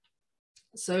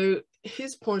 So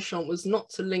his penchant was not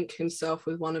to link himself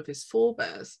with one of his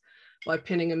forebears by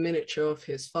pinning a miniature of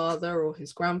his father or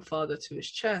his grandfather to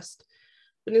his chest,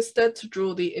 but instead to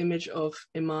draw the image of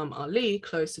Imam Ali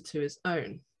closer to his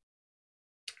own.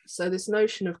 So this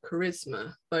notion of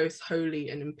charisma, both holy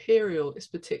and imperial, is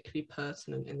particularly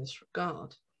pertinent in this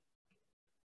regard.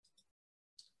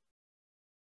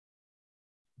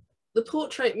 The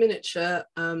portrait miniature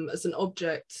as an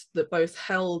object that both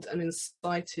held and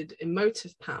incited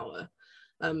emotive power,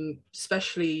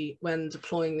 especially when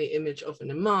deploying the image of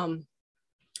an imam,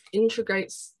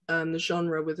 integrates the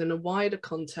genre within a wider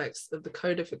context of the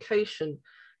codification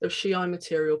of Shiite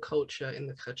material culture in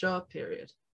the Qajar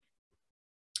period.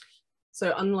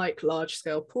 So unlike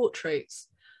large-scale portraits,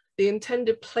 the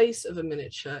intended place of a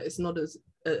miniature is not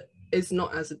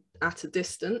at a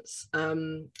distance.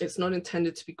 It's not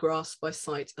intended to be grasped by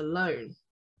sight alone.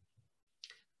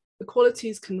 The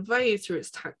qualities conveyed through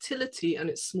its tactility and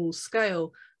its small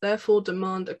scale therefore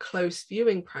demand a close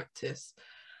viewing practice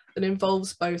that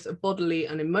involves both a bodily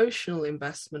and emotional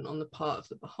investment on the part of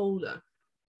the beholder.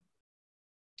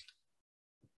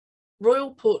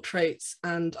 Royal portraits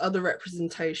and other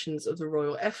representations of the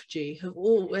royal effigy have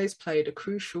always played a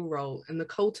crucial role in the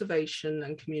cultivation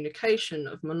and communication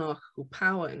of monarchical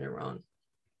power in Iran.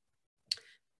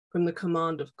 From the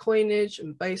command of coinage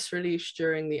and bas relief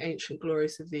during the ancient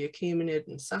glories of the Achaemenid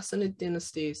and Sassanid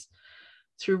dynasties,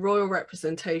 through royal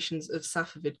representations of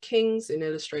Safavid kings in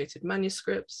illustrated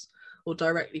manuscripts or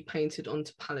directly painted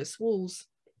onto palace walls,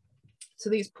 to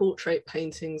these portrait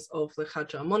paintings of the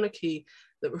Qajar monarchy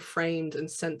that were framed and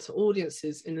sent to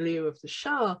audiences in lieu of the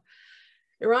Shah,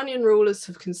 Iranian rulers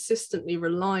have consistently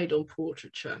relied on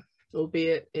portraiture,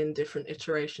 albeit in different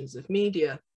iterations of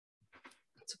media,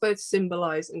 to both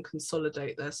symbolize and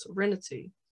consolidate their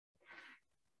sovereignty.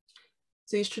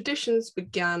 So these traditions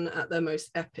began at their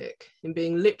most epic, in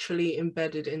being literally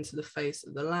embedded into the face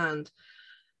of the land,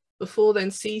 before then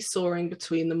seesawing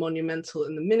between the monumental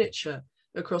and the miniature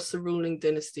across the ruling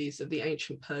dynasties of the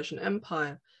ancient Persian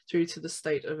Empire through to the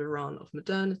state of Iran of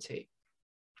modernity.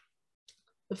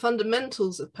 The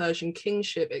fundamentals of Persian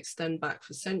kingship extend back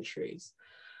for centuries,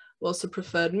 whilst the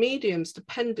preferred mediums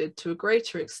depended to a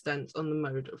greater extent on the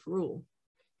mode of rule.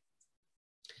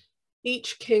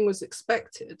 Each king was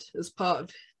expected, as part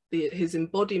of his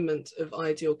embodiment of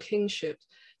ideal kingship,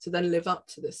 to then live up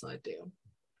to this ideal.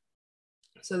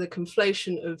 So the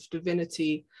conflation of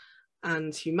divinity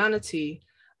and humanity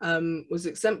was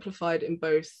exemplified in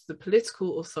both the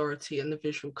political authority and the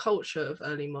visual culture of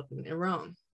early modern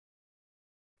Iran.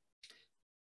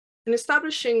 In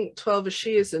establishing Twelver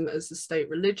Shi'ism as the state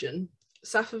religion,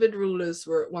 Safavid rulers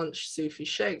were at once Sufi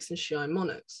sheikhs and Shiite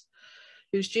monarchs,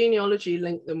 whose genealogy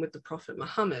linked them with the Prophet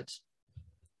Muhammad,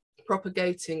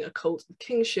 propagating a cult of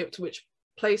kingship to which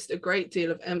placed a great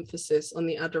deal of emphasis on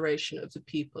the adoration of the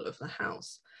people of the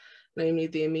house, namely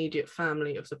the immediate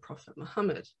family of the Prophet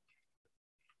Muhammad.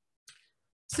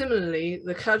 Similarly,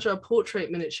 the Qajar portrait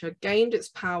miniature gained its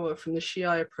power from the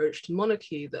Shiite approach to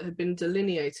monarchy that had been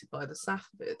delineated by the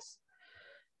Safavids.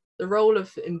 The role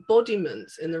of embodiment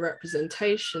in the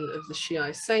representation of the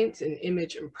Shiite saints in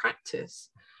image and practice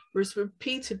was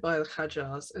repeated by the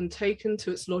Qajars and taken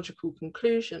to its logical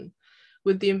conclusion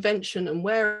with the invention and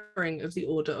wearing of the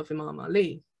order of Imam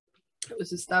Ali. It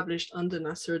was established under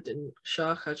Nasruddin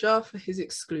Shah Qajar for his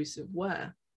exclusive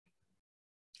wear.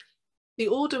 The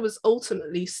order was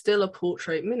ultimately still a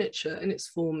portrait miniature in its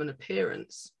form and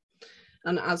appearance.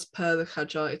 And as per the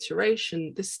Qajar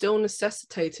iteration, this still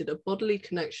necessitated a bodily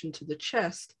connection to the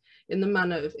chest in the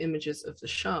manner of images of the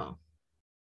Shah.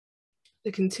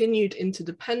 The continued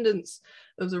interdependence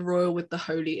of the royal with the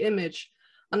holy image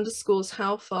underscores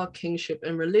how far kingship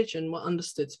and religion were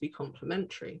understood to be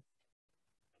complementary.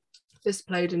 This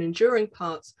played an enduring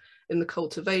part in the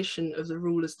cultivation of the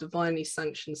ruler's divinely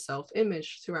sanctioned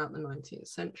self-image throughout the 19th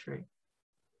century.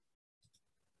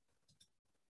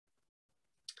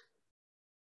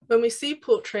 When we see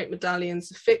portrait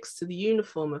medallions affixed to the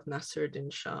uniform of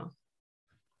Nasruddin Shah,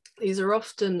 these are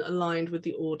often aligned with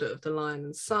the Order of the Lion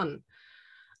and Sun.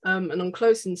 And on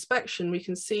close inspection, we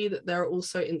can see that there are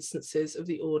also instances of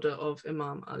the Order of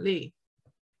Imam Ali.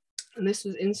 And this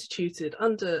was instituted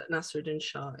under Nasruddin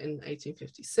Shah in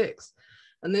 1856.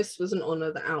 And this was an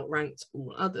honor that outranked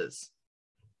all others.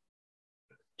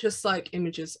 Just like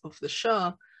images of the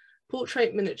Shah,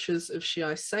 portrait miniatures of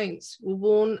Shiite saints were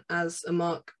worn as a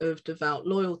mark of devout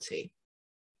loyalty.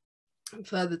 And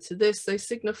further to this, they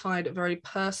signified a very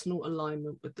personal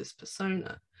alignment with this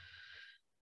persona.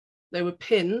 They were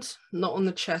pinned, not on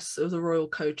the chests of the royal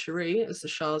coterie, as the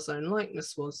Shah's own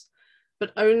likeness was,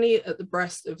 but only at the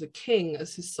breast of the king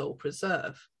as his sole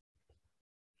preserve.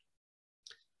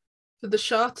 For the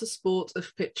Shah to sport a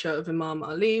picture of Imam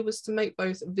Ali was to make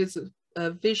both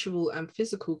a visual and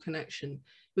physical connection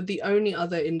with the only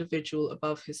other individual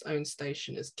above his own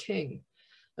station as king,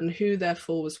 and who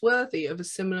therefore was worthy of a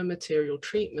similar material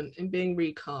treatment in being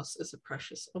recast as a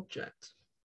precious object.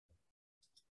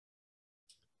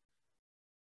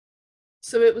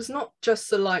 So it was not just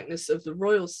the likeness of the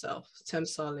royal self,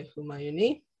 Temsal-e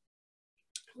Humayuni,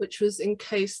 which was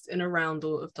encased in a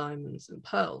roundel of diamonds and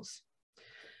pearls.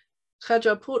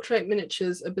 Qajar portrait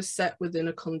miniatures are beset within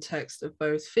a context of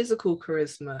both physical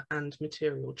charisma and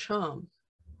material charm.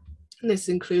 And this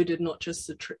included not just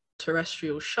the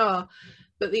terrestrial Shah,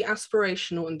 but the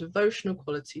aspirational and devotional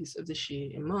qualities of the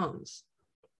Shia Imams.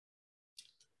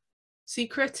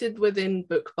 Secreted within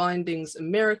book bindings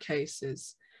and mirror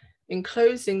cases,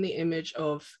 enclosing the image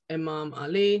of Imam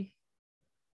Ali,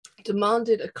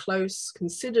 demanded a close,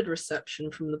 considered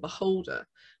reception from the beholder,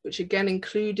 which again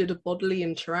included a bodily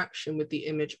interaction with the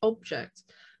image object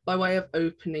by way of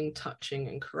opening, touching,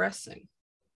 and caressing.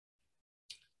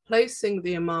 Placing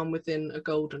the Imam within a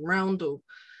golden roundel,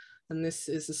 and this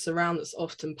is a surround that's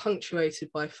often punctuated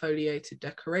by foliated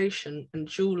decoration and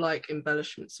jewel-like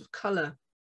embellishments of colour,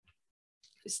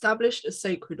 established a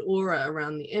sacred aura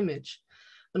around the image,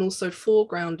 and also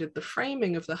foregrounded the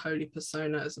framing of the holy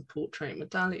persona as a portrait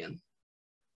medallion.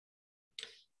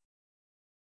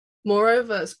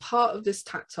 Moreover, as part of this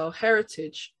tactile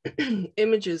heritage,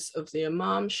 images of the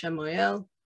Imam, shemayel,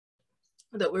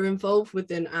 that were involved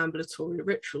within ambulatory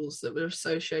rituals that were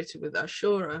associated with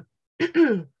Ashura,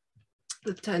 the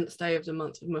 10th day of the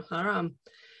month of Muharram,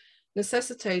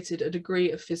 necessitated a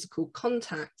degree of physical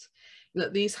contact, and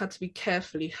that these had to be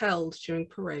carefully held during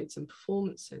parades and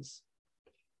performances.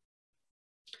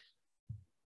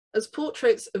 As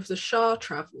portraits of the Shah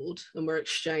travelled and were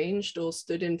exchanged or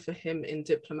stood in for him in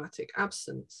diplomatic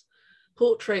absence,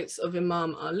 portraits of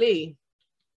Imam Ali,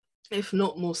 if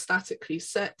not more statically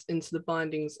set into the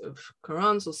bindings of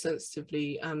Qurans or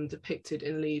sensitively depicted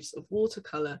in leaves of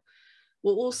watercolour,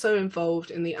 were also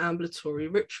involved in the ambulatory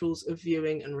rituals of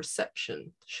viewing and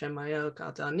reception, shemayel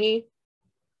Gardani,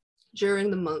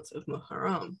 during the month of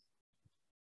Muharram.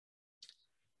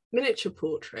 Miniature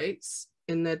portraits,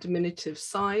 in their diminutive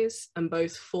size and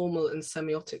both formal and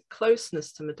semiotic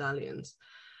closeness to medallions,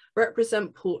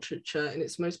 represent portraiture in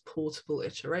its most portable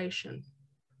iteration.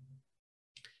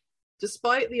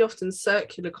 Despite the often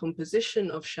circular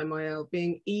composition of shemayel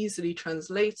being easily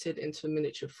translated into a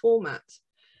miniature format,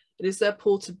 it is their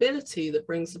portability that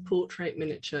brings the portrait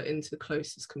miniature into the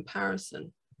closest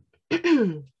comparison.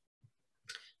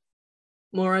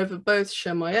 Moreover, both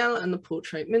shemayel and the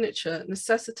portrait miniature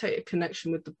necessitate a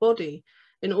connection with the body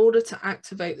in order to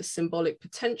activate the symbolic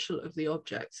potential of the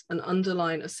object and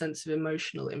underline a sense of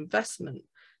emotional investment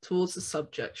towards the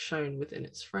subject shown within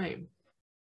its frame.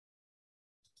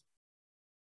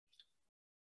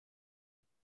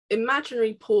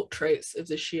 Imaginary portraits of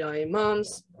the Shia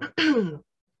Imams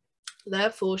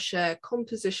therefore share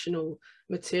compositional,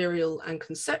 material, and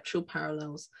conceptual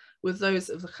parallels with those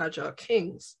of the Qajar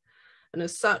kings, and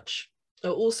as such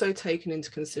are also taken into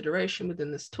consideration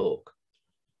within this talk.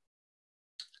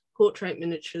 Portrait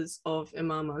miniatures of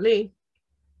Imam Ali,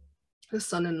 the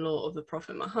son-in-law of the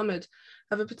Prophet Muhammad,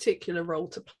 have a particular role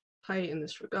to play in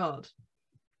this regard.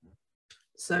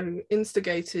 So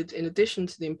instigated in addition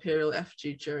to the imperial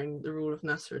effigy during the rule of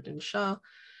Nasruddin Shah,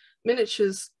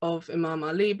 miniatures of Imam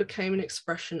Ali became an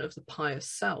expression of the pious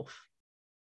self,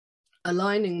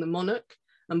 aligning the monarch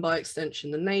and by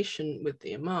extension the nation with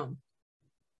the Imam.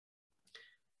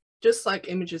 Just like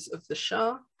images of the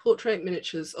Shah, portrait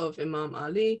miniatures of Imam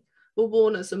Ali were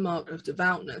worn as a mark of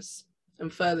devoutness,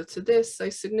 and further to this,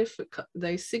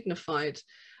 they signified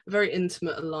a very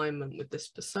intimate alignment with this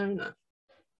persona.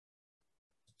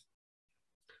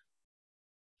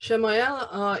 Shemayel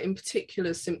are in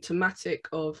particular symptomatic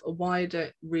of a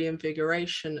wider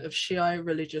reinvigoration of Shiite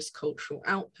religious cultural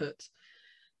output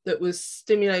that was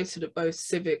stimulated at both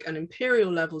civic and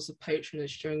imperial levels of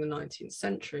patronage during the 19th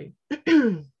century.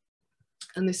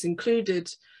 And this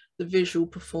included the visual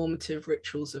performative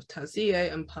rituals of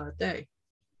Taziyeh and Pertain.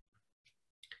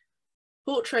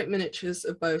 Portrait miniatures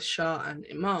of both Shah and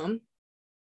Imam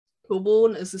were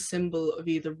worn as a symbol of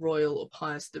either royal or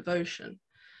pious devotion,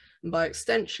 and by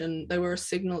extension, they were a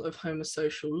signal of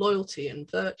homosocial loyalty and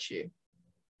virtue.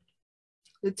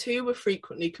 The two were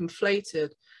frequently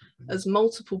conflated, as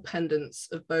multiple pendants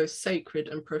of both sacred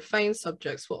and profane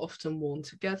subjects were often worn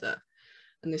together,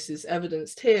 and this is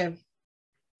evidenced here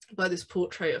by this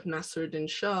portrait of Nasruddin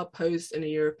Shah posed in a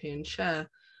European chair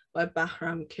by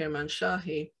Bahram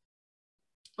Kirmanshahi,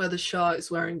 where the Shah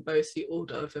is wearing both the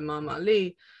Order of Imam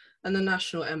Ali and the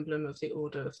national emblem of the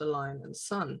Order of the Lion and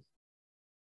Sun.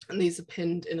 And these are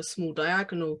pinned in a small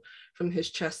diagonal from his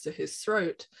chest to his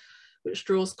throat, which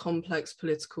draws complex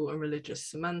political and religious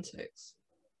semantics.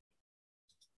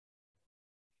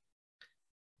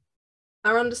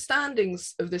 Our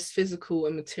understandings of this physical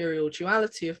and material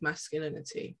duality of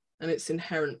masculinity and its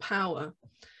inherent power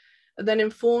are then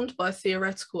informed by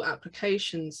theoretical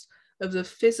applications of the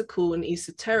physical and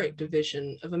esoteric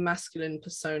division of a masculine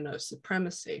persona of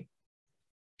supremacy,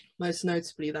 most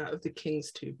notably that of the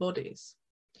king's two bodies.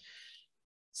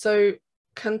 So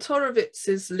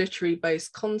Kantorowicz's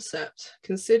literary-based concept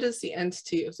considers the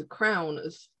entity of the crown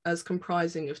as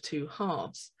comprising of two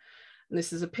halves, and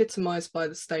this is epitomized by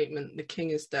the statement, "The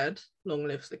king is dead, long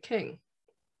live the king."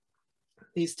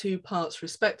 These two parts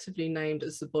respectively named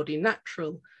as the body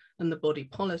natural and the body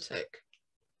politic.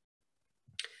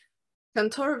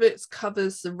 Kantorowicz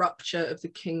covers the rupture of the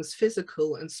king's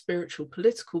physical and spiritual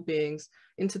political beings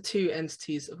into two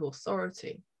entities of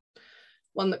authority,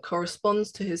 one that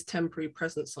corresponds to his temporary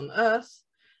presence on earth,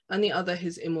 and the other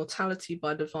his immortality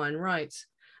by divine right,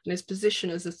 and his position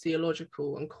as a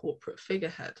theological and corporate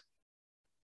figurehead.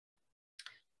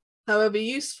 However,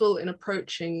 useful in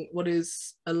approaching what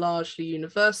is a largely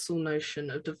universal notion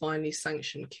of divinely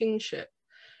sanctioned kingship,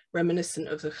 reminiscent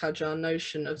of the Qajar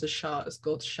notion of the Shah as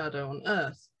God's shadow on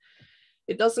earth,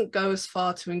 it doesn't go as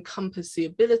far to encompass the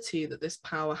ability that this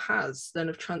power has then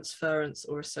of transference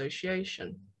or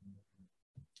association.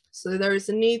 So there is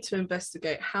a need to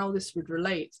investigate how this would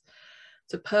relate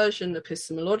to Persian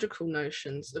epistemological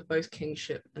notions of both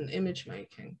kingship and image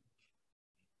making.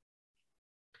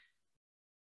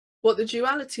 What the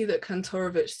duality that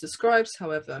Kantorowicz describes,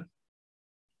 however,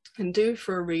 can do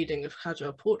for a reading of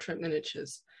Qajar portrait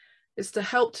miniatures is to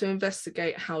help to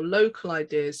investigate how local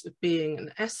ideas of being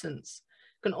and essence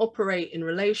can operate in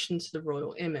relation to the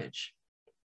royal image,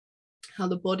 how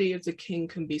the body of the king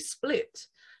can be split,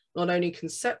 not only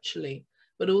conceptually,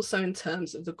 but also in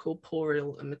terms of the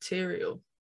corporeal and material,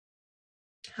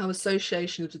 how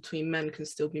associations between men can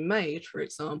still be made, for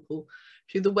example,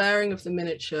 through the wearing of the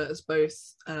miniature as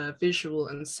both a visual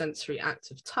and sensory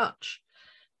act of touch,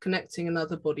 connecting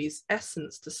another body's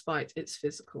essence despite its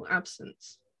physical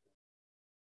absence.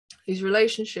 These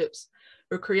relationships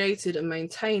were created and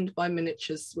maintained by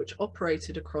miniatures which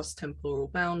operated across temporal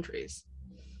boundaries,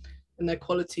 and their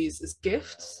qualities as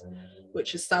gifts,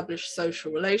 which establish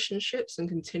social relationships and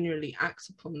continually act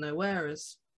upon their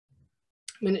wearers.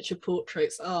 Miniature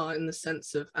portraits are, in the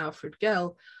sense of Alfred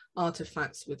Gell,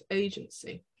 artifacts with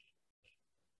agency.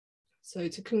 So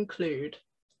to conclude,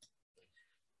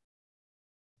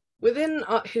 within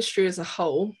art history as a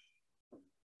whole,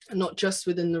 and not just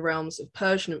within the realms of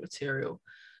Persian material,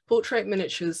 portrait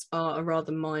miniatures are a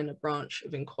rather minor branch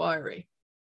of inquiry.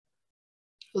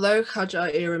 Although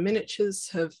Qajar era miniatures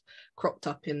have cropped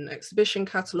up in exhibition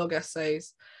catalogue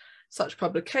essays, such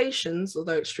publications,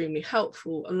 although extremely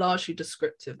helpful, are largely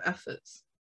descriptive efforts.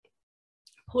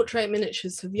 Portrait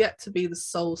miniatures have yet to be the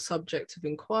sole subject of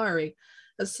inquiry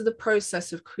as to the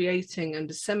process of creating and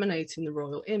disseminating the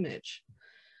royal image.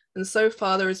 And so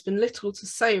far there has been little to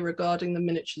say regarding the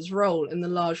miniature's role in the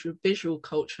larger visual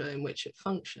culture in which it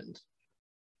functioned.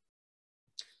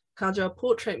 Qajar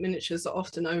portrait miniatures are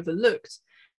often overlooked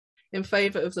in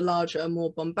favour of the larger and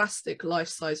more bombastic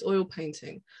life-size oil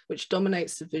painting, which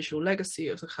dominates the visual legacy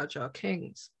of the Qajar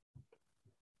kings.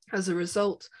 As a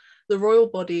result, the royal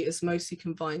body is mostly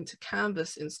confined to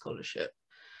canvas in scholarship,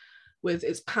 with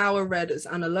its power read as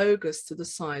analogous to the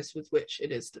size with which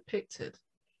it is depicted.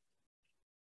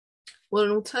 What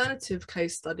an alternative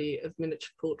case study of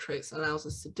miniature portraits allows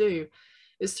us to do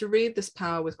is to read this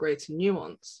power with greater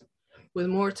nuance, with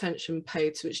more attention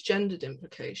paid to its gendered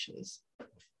implications,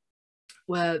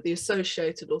 where the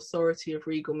associated authority of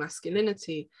regal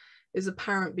masculinity is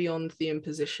apparent beyond the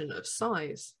imposition of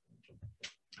size,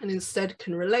 and instead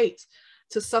can relate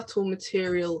to subtle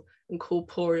material and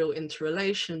corporeal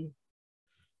interrelation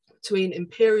between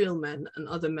imperial men and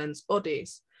other men's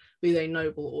bodies, be they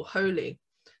noble or holy,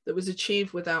 that was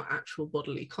achieved without actual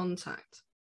bodily contact.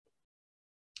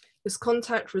 This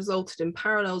contact resulted in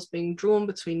parallels being drawn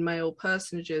between male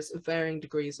personages of varying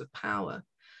degrees of power,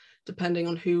 depending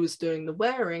on who was doing the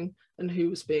wearing and who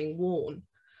was being worn,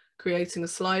 creating a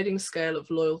sliding scale of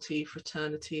loyalty,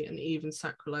 fraternity, and even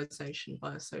sacralization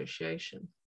by association.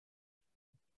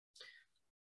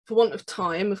 For want of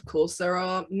time, of course, there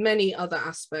are many other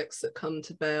aspects that come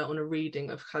to bear on a reading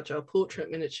of Qajar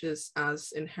portrait miniatures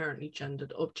as inherently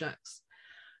gendered objects.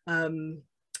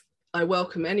 I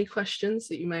welcome any questions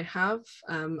that you may have,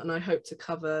 and I hope to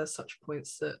cover such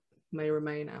points that may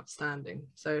remain outstanding.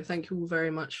 So thank you all very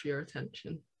much for your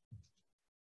attention.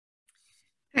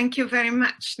 Thank you very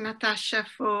much, Natasha,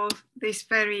 for this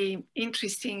very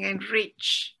interesting and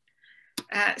rich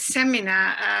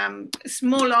seminar.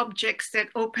 Small objects that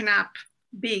open up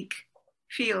big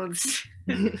fields.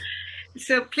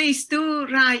 So please do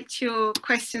write your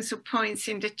questions or points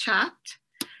in the chat.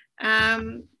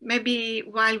 Maybe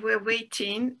while we're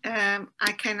waiting,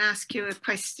 I can ask you a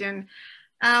question.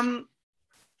 I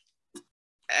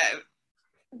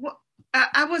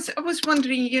was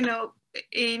wondering, you know,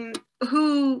 in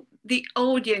who the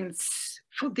audience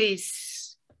for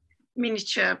this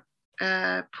miniature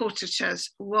portraitures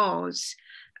was.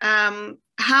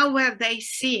 How were they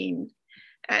seen?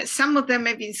 Some of them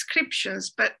have inscriptions,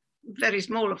 but very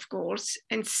small, of course,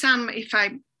 and some, if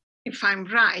I'm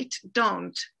right,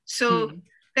 don't. So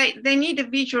they need a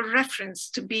visual reference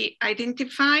to be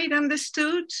identified,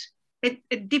 understood,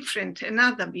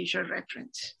 another visual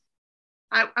reference.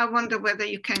 I wonder whether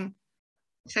you can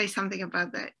say something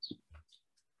about that.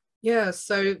 Yeah,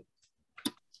 so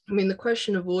I mean, the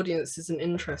question of audience is an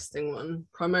interesting one,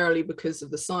 primarily because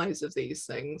of the size of these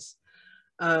things.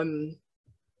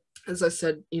 As I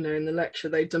said, you know, in the lecture,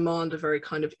 they demand a very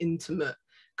kind of intimate,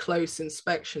 close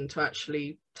inspection to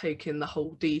actually take in the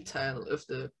whole detail of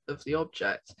the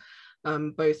object,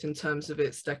 both in terms of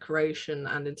its decoration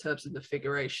and in terms of the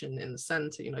figuration in the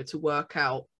center. You know, to work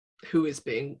out who is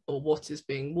being or what is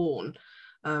being worn,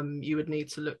 you would need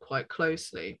to look quite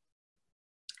closely.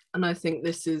 And I think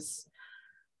this is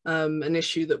an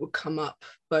issue that would come up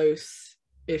both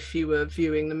if you were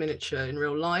viewing the miniature in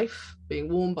real life being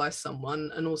worn by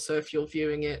someone, and also if you're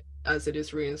viewing it as it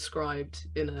is reinscribed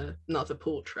in another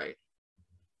portrait.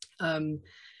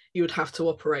 You would have to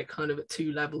operate kind of at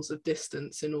two levels of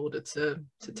distance in order to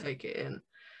take it in.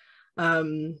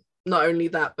 Not only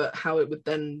that, but how it would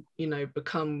then, you know,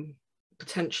 become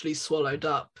potentially swallowed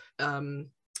up in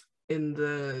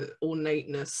the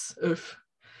ornateness of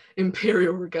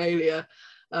imperial regalia,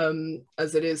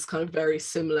 as it is kind of very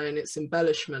similar in its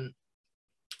embellishment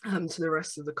to the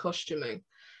rest of the costuming.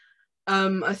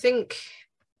 I think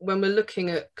when we're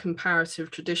looking at comparative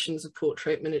traditions of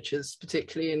portrait miniatures,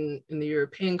 particularly in the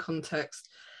European context,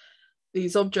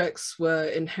 these objects were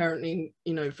inherently,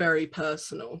 you know, very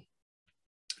personal.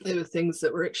 They were things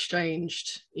that were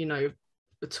exchanged, you know,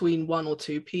 between one or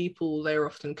two people. They were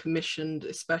often commissioned,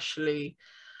 especially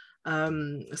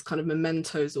as kind of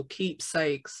mementos or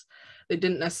keepsakes. They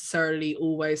didn't necessarily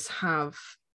always have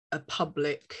a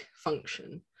public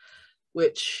function,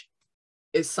 which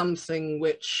is something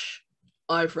which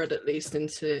I've read, at least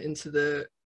into the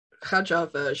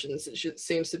Qajar versions. It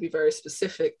seems to be very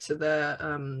specific to their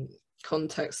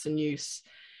context and use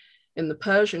in the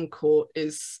Persian court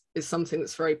is something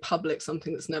that's very public,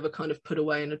 something that's never kind of put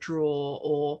away in a drawer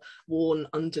or worn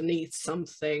underneath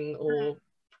something, or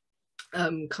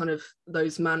kind of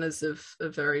those manners of a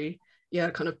very, yeah,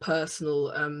 kind of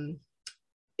personal,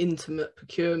 intimate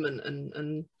procurement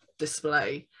and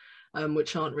display,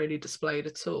 which aren't really displayed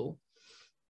at all.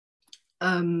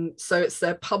 So it's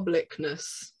their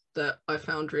publicness that I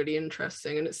found really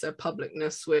interesting, and it's their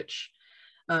publicness which,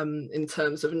 in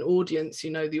terms of an audience,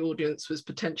 you know, the audience was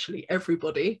potentially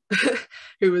everybody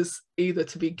who was either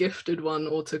to be gifted one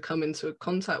or to come into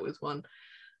contact with one.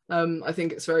 I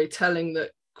think it's very telling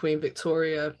that Queen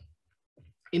Victoria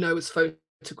you know, was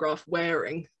photographed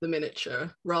wearing the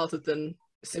miniature rather than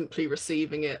simply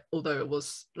receiving it, although it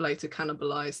was later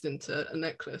cannibalized into a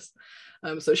necklace.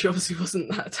 So she obviously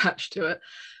wasn't that attached to it.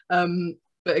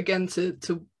 But again,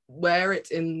 to wear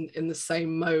it in the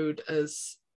same mode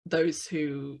as those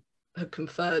who had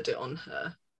conferred it on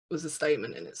her was a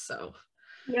statement in itself.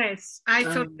 Yes, I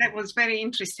thought that was very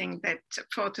interesting, that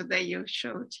photo that you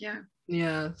showed.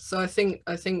 Yeah, so I think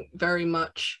very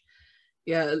much,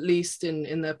 yeah, at least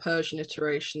in their Persian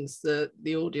iterations,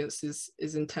 the audience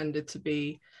is intended to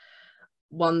be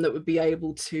one that would be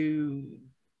able to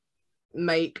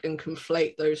make and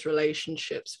conflate those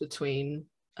relationships between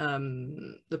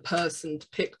the person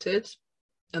depicted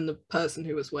and the person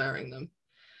who was wearing them.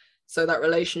 So that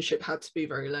relationship had to be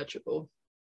very legible.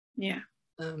 Yeah.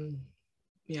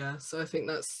 Yeah, so I think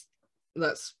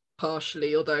that's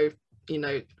partially, although, you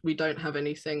know, we don't have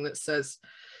anything that says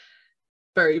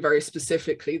very, very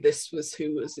specifically this was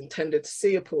who was intended to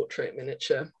see a portrait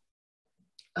miniature.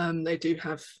 They do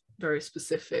have very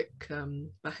specific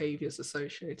behaviors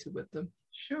associated with them.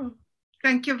 Sure.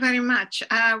 Thank you very much.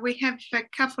 We have a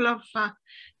couple of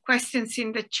questions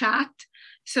in the chat.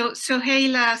 So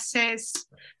Soheila says,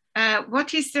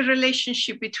 what is the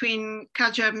relationship between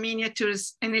Qajar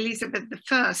miniatures and Elizabeth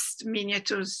I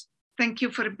miniatures? Thank you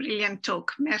for a brilliant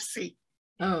talk. Merci.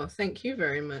 Oh, thank you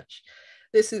very much.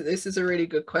 This is a really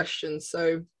good question.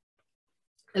 So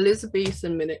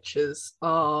Elizabethan miniatures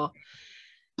are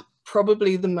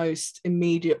probably the most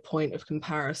immediate point of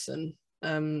comparison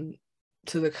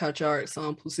to the Qajar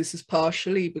examples. This is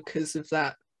partially because of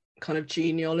that kind of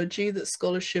genealogy that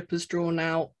scholarship has drawn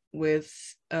out, with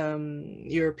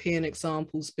European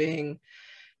examples being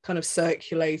kind of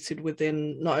circulated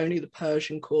within not only the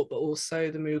Persian court, but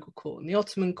also the Mughal court and the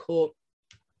Ottoman court.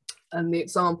 And the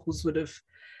examples would have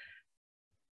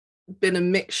been a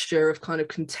mixture of kind of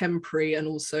contemporary and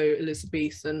also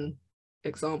Elizabethan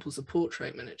examples of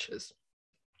portrait miniatures.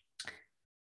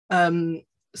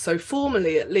 So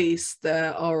formally, at least,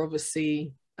 there are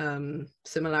obviously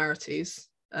similarities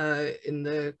in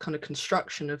the kind of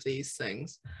construction of these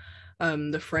things,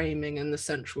 the framing and the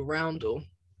central roundel.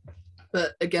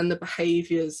 But again, the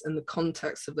behaviors and the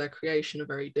context of their creation are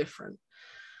very different.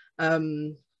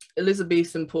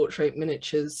 Elizabethan portrait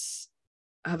miniatures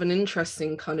have an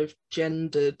interesting kind of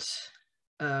gendered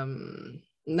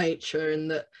nature, in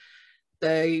that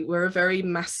they were a very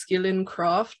masculine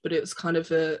craft, but it was kind of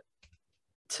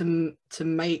to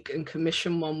make and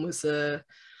commission one was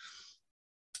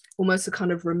almost a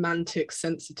kind of romantic,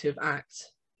 sensitive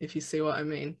act, if you see what I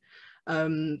mean.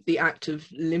 The act of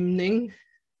limning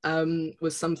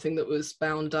was something that was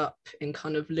bound up in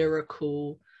kind of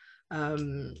lyrical,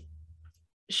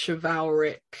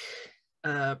 chivalric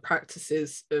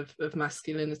practices of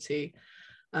masculinity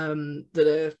that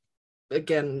are,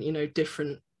 again, you know,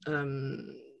 different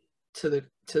to the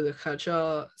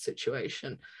Qajar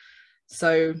situation.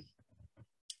 So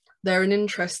they're an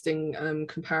interesting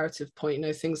comparative point. You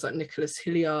know, things like Nicholas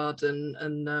Hilliard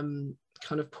and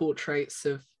kind of portraits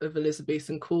of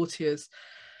Elizabethan courtiers,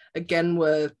 again,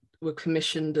 were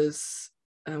commissioned as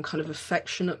kind of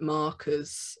affectionate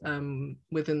markers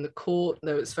within the court.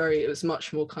 Though it was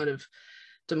much more kind of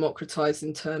democratized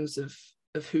in terms of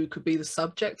who could be the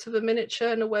subject of a miniature,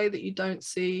 in a way that you don't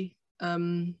see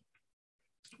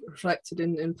reflected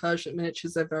in Persian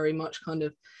miniatures. They're very much kind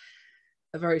of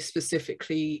a very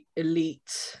specifically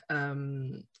elite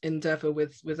endeavor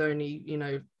with only, you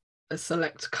know, a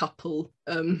select couple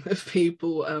of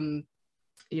people,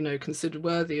 you know, considered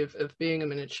worthy of being a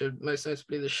miniature, most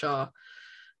notably the Shah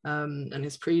and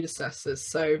his predecessors.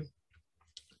 So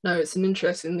no, it's an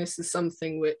interesting, this is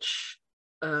something which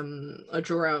I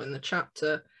draw out in the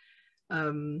chapter,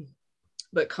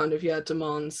 but kind of, yeah,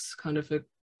 demands kind of a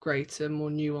greater, more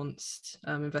nuanced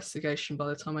investigation by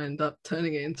the time I end up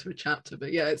turning it into a chapter.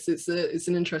 But yeah, it's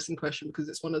an interesting question, because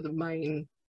it's one of the main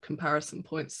comparison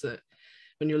points that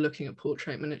when you're looking at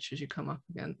portrait miniatures you come up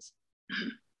against.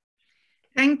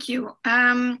 Thank you.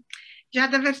 Giada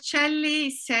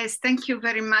Vercelli says, thank you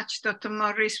very much, Dr.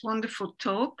 Morris, wonderful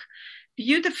talk. Do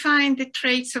you define the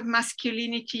traits of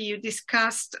masculinity you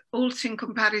discussed also in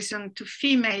comparison to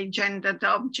female gendered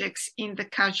objects in the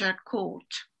Qajar court?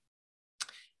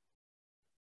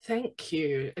 Thank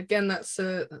you. Again, that's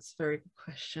a very good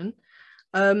question.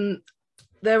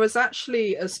 There was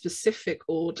actually a specific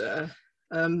order,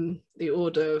 the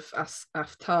order of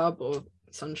Aftab, or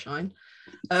sunshine,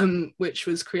 which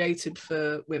was created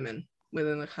for women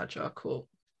within the Qajar court.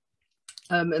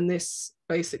 And this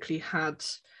basically had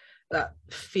that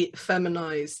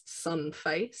feminized sun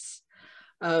face,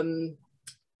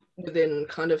 within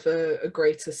kind of a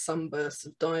greater sunburst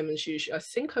of diamonds usually. I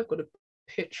think I've got a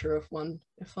picture of one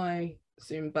if I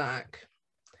zoom back.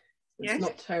 It's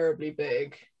not terribly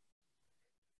big,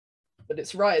 but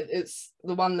it's right, it's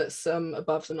the one that's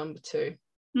above the number 2.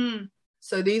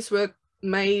 So these were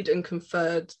made and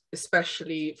conferred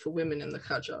especially for women in the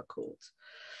Qajar court,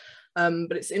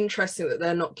 but it's interesting that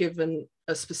they're not given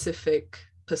a specific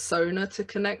persona to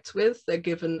connect with. They're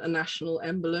given a national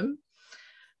emblem,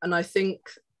 and I think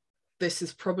this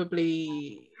is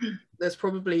probably, there's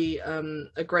probably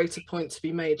a greater point to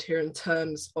be made here in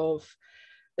terms of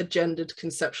a gendered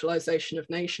conceptualization of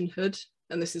nationhood.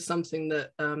 And this is something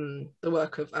that the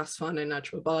work of Asfane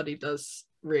Najmabadi does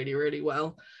really, really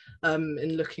well,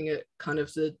 in looking at kind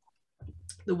of the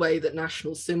way that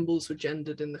national symbols were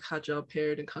gendered in the Qajar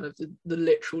period, and kind of the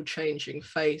literal changing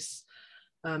face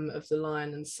of the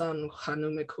lion and sun,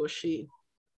 Khanum Khurshid.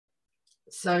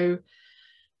 So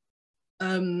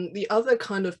the other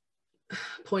kind of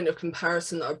point of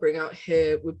comparison that I bring out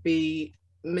here would be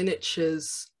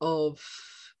miniatures of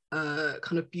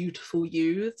kind of beautiful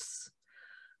youths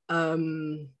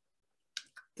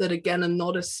that again are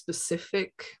not a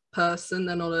specific person.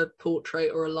 They're not a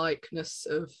portrait or a likeness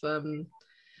of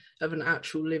an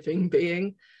actual living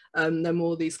being. They're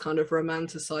more these kind of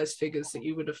romanticized figures that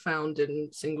you would have found in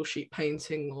single sheet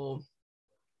painting or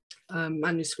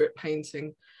manuscript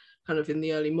painting kind of in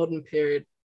the early modern period.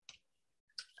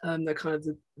 They're kind of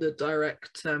the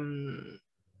direct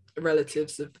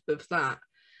relatives of that.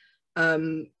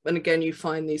 And again, you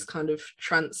find these kind of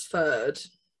transferred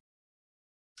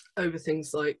over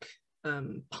things like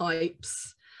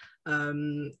pipes,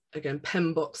 again,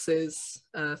 pen boxes,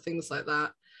 things like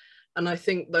that. And I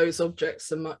think those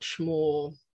objects are much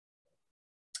more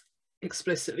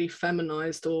explicitly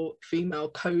feminized or female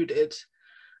coded,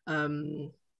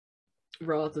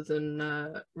 rather than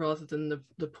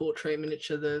the portrait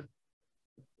miniature, the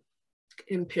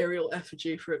imperial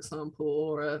effigy, for example,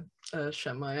 or a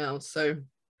shemayel. So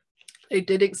they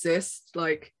did exist,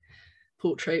 like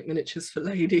portrait miniatures for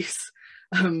ladies,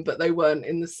 but they weren't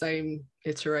in the same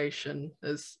iteration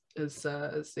as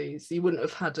these. You wouldn't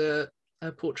have had a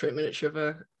portrait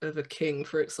miniature of a king,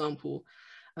 for example,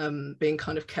 being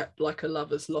kind of kept like a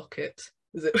lover's locket.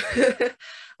 Is it?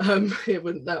 It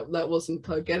wouldn't, that wasn't,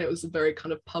 again, it was a very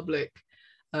kind of public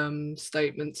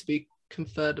statement to be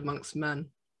conferred amongst men.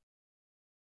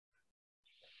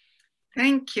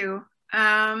 Thank you.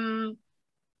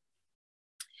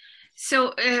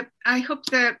 So I hope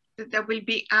that there will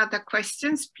be other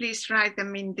questions. Please write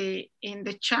them in the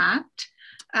chat.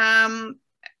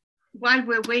 While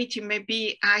we're waiting,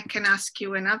 maybe I can ask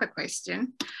you another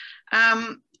question.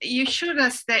 You showed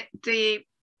us that they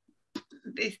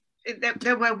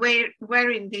were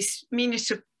wearing these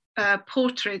miniature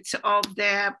portraits of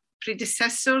their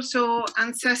predecessors or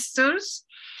ancestors,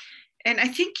 and I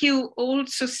think you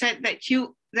also said that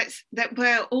that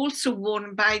were also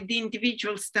worn by the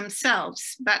individuals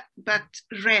themselves, but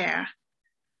rare.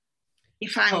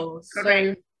 If I'm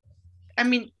correct, I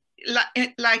mean,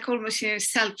 like almost in a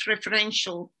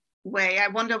self-referential way. I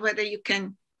wonder whether you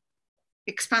can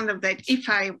expand on that, if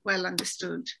I well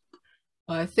understood.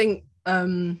 I think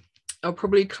I'll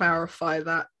probably clarify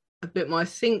that a bit more. I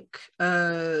think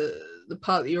the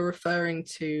part that you're referring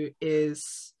to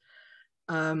is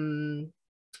the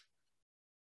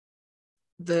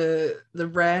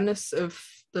rareness of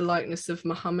the likeness of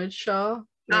Muhammad Shah.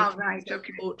 Oh, right,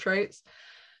 okay. Portraits.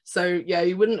 So yeah,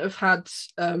 you wouldn't have had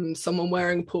someone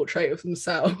wearing a portrait of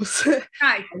themselves,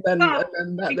 right? and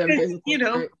then because, being you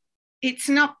know, it's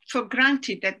not for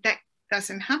granted that that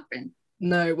doesn't happen.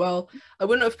 No, well, I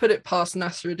wouldn't have put it past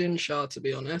Nasruddin Shah, to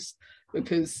be honest,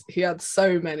 because he had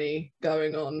so many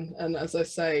going on, and as I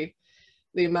say,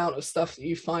 the amount of stuff that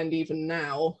you find even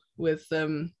now with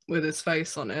his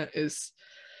face on it is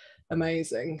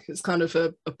amazing. It's kind of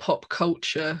a pop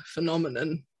culture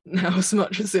phenomenon now, as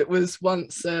much as it was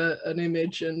once an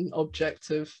image and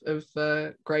object of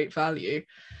great value.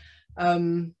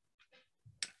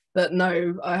 But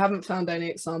no, I haven't found any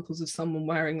examples of someone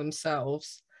wearing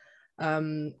themselves.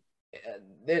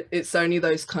 It's only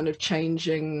those kind of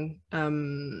changing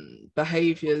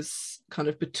behaviors kind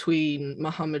of between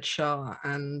Muhammad Shah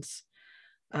and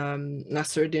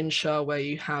Nasruddin Shah, where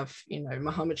you have, you know,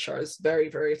 Muhammad Shah is very,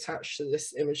 very attached to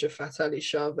this image of Fath Ali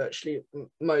Shah. Virtually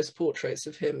most portraits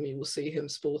of him, you will see him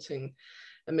sporting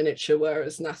a miniature,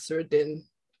 whereas Nasruddin,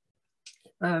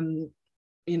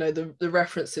 you know, the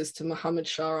references to Muhammad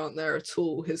Shah aren't there at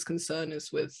all. His concern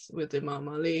is with Imam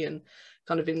Ali and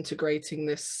kind of integrating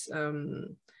this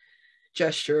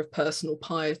gesture of personal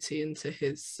piety into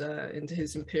his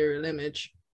imperial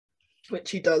image,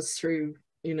 which he does through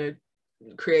you know,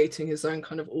 creating his own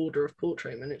kind of order of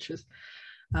portrait miniatures.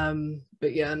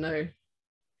 But yeah, no,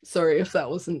 sorry if that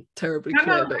wasn't terribly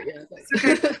clear, but yeah.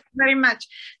 Okay, very much.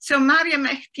 So Mariam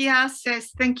Ehtia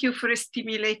says, thank you for a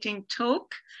stimulating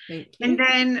talk. Thank you. And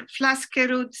then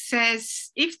Flaskerud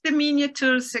says, if the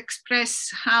miniatures express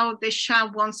how the Shah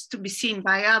wants to be seen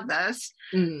by others,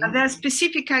 are there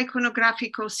specific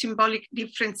iconographic or symbolic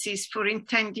differences for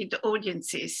intended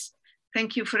audiences?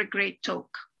 Thank you for a great talk.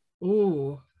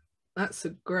 Oh, that's a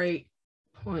great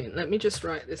point. Let me just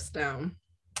write this down.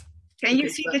 Can you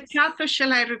see the chat, or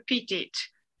shall I repeat it?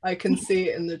 I can see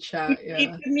it in the chat, yeah.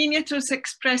 If the miniatures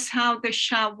express how the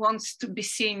Shah wants to be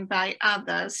seen by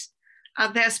others,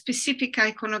 are there specific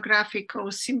iconographic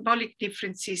or symbolic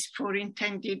differences for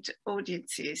intended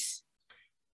audiences?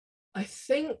 I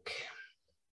think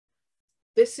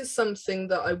this is something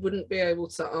that I wouldn't be able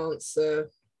to answer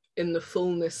in the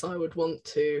fullness I would want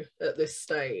to at this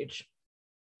stage.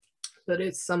 But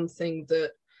it's something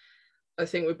that I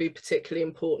think would be particularly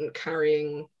important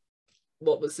carrying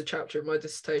what was the chapter of my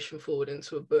dissertation forward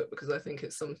into a book, because I think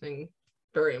it's something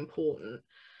very important.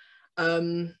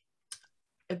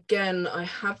 Again, I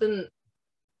haven't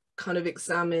kind of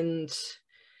examined,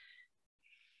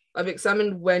 I've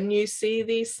examined when you see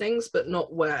these things, but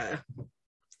not where.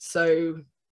 So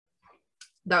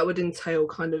that would entail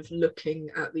kind of looking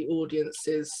at the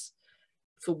audiences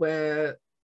for where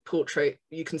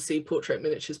you can see portrait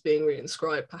miniatures being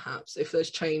reinscribed, perhaps, if there's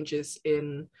changes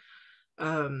in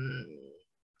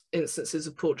instances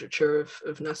of portraiture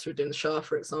of Nasruddin Shah,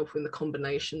 for example, in the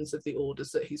combinations of the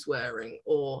orders that he's wearing,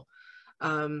 or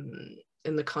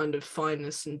in the kind of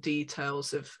fineness and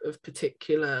details of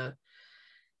particular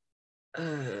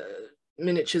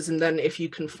miniatures. And then if you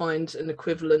can find an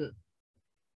equivalent,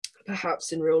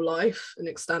 perhaps in real life, an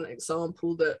extant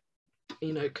example that,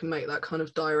 you know, can make that kind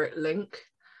of direct link.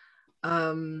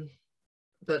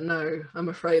 But no, I'm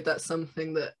afraid that's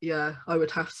something that, yeah, I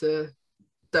would have to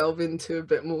delve into a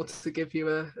bit more to give you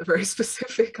a very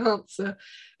specific answer,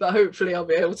 but hopefully I'll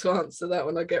be able to answer that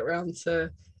when I get around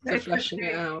to fleshing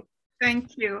it out.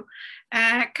 Thank you.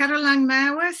 Caroline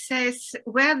Mauer says,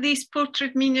 were these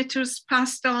portrait miniatures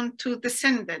passed on to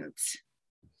descendants?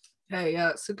 Hey, yeah,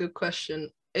 it's a good question.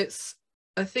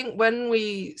 I think when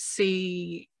we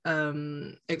see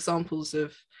examples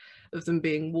of them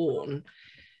being worn,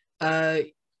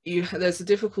 there's a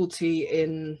difficulty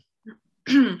in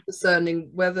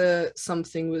discerning whether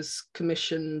something was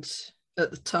commissioned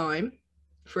at the time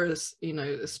for a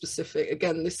specific,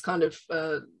 again, this kind of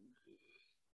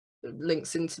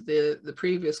links into the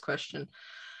previous question.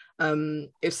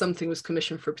 If something was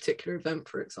commissioned for a particular event,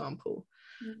 for example,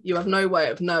 you have no way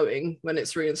of knowing when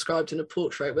it's reinscribed in a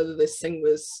portrait whether this thing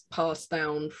was passed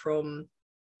down from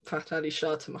Fath Ali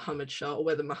Shah to Muhammad Shah, or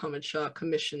whether Muhammad Shah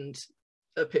commissioned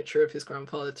a picture of his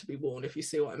grandfather to be worn, if you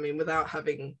see what I mean, without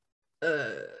having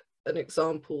an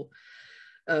example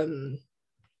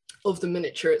of the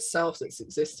miniature itself that's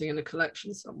existing in a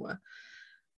collection somewhere.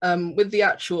 With the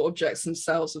actual objects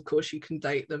themselves, of course, you can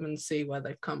date them and see where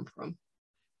they've come from.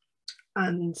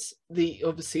 And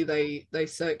obviously they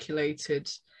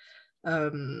circulated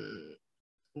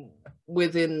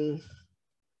within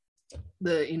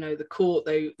the court.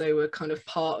 They were kind of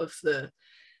part of the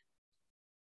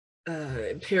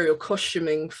imperial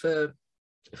costuming for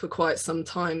quite some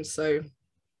time, so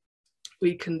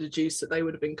we can deduce that they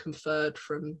would have been conferred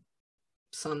from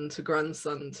son to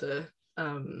grandson to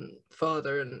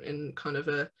father, in kind of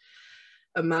a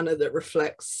manner that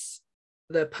reflects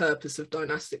their purpose of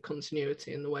dynastic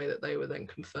continuity in the way that they were then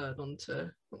conferred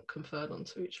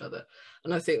onto each other.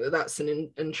 And I think that that's an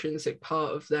intrinsic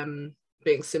part of them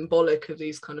being symbolic of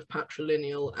these kind of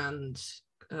patrilineal and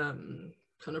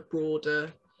kind of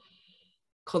broader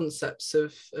concepts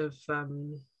of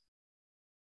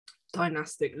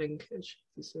dynastic linkage,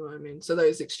 if you see what I mean. So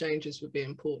those exchanges would be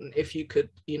important if you could,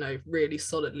 really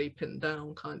solidly pin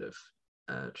down kind of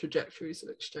trajectories of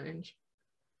exchange.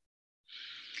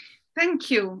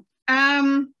 Thank you.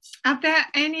 Are there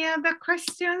any other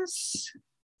questions?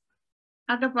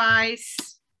 Otherwise,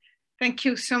 thank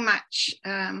you so much,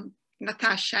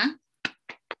 Natasha.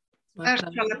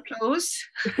 Virtual applause.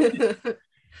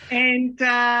 And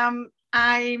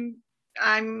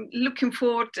I'm looking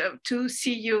forward to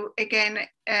see you again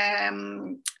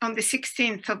on the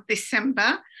 16th of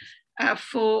December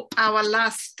for our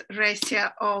last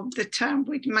ReSIA of the term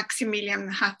with Maximilian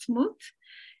Hartmut.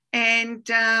 And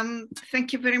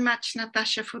thank you very much,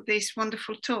 Natasha, for this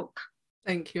wonderful talk.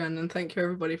 Thank you, Anne, and thank you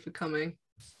everybody for coming.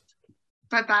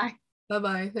 Bye-bye.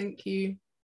 Bye-bye, thank you.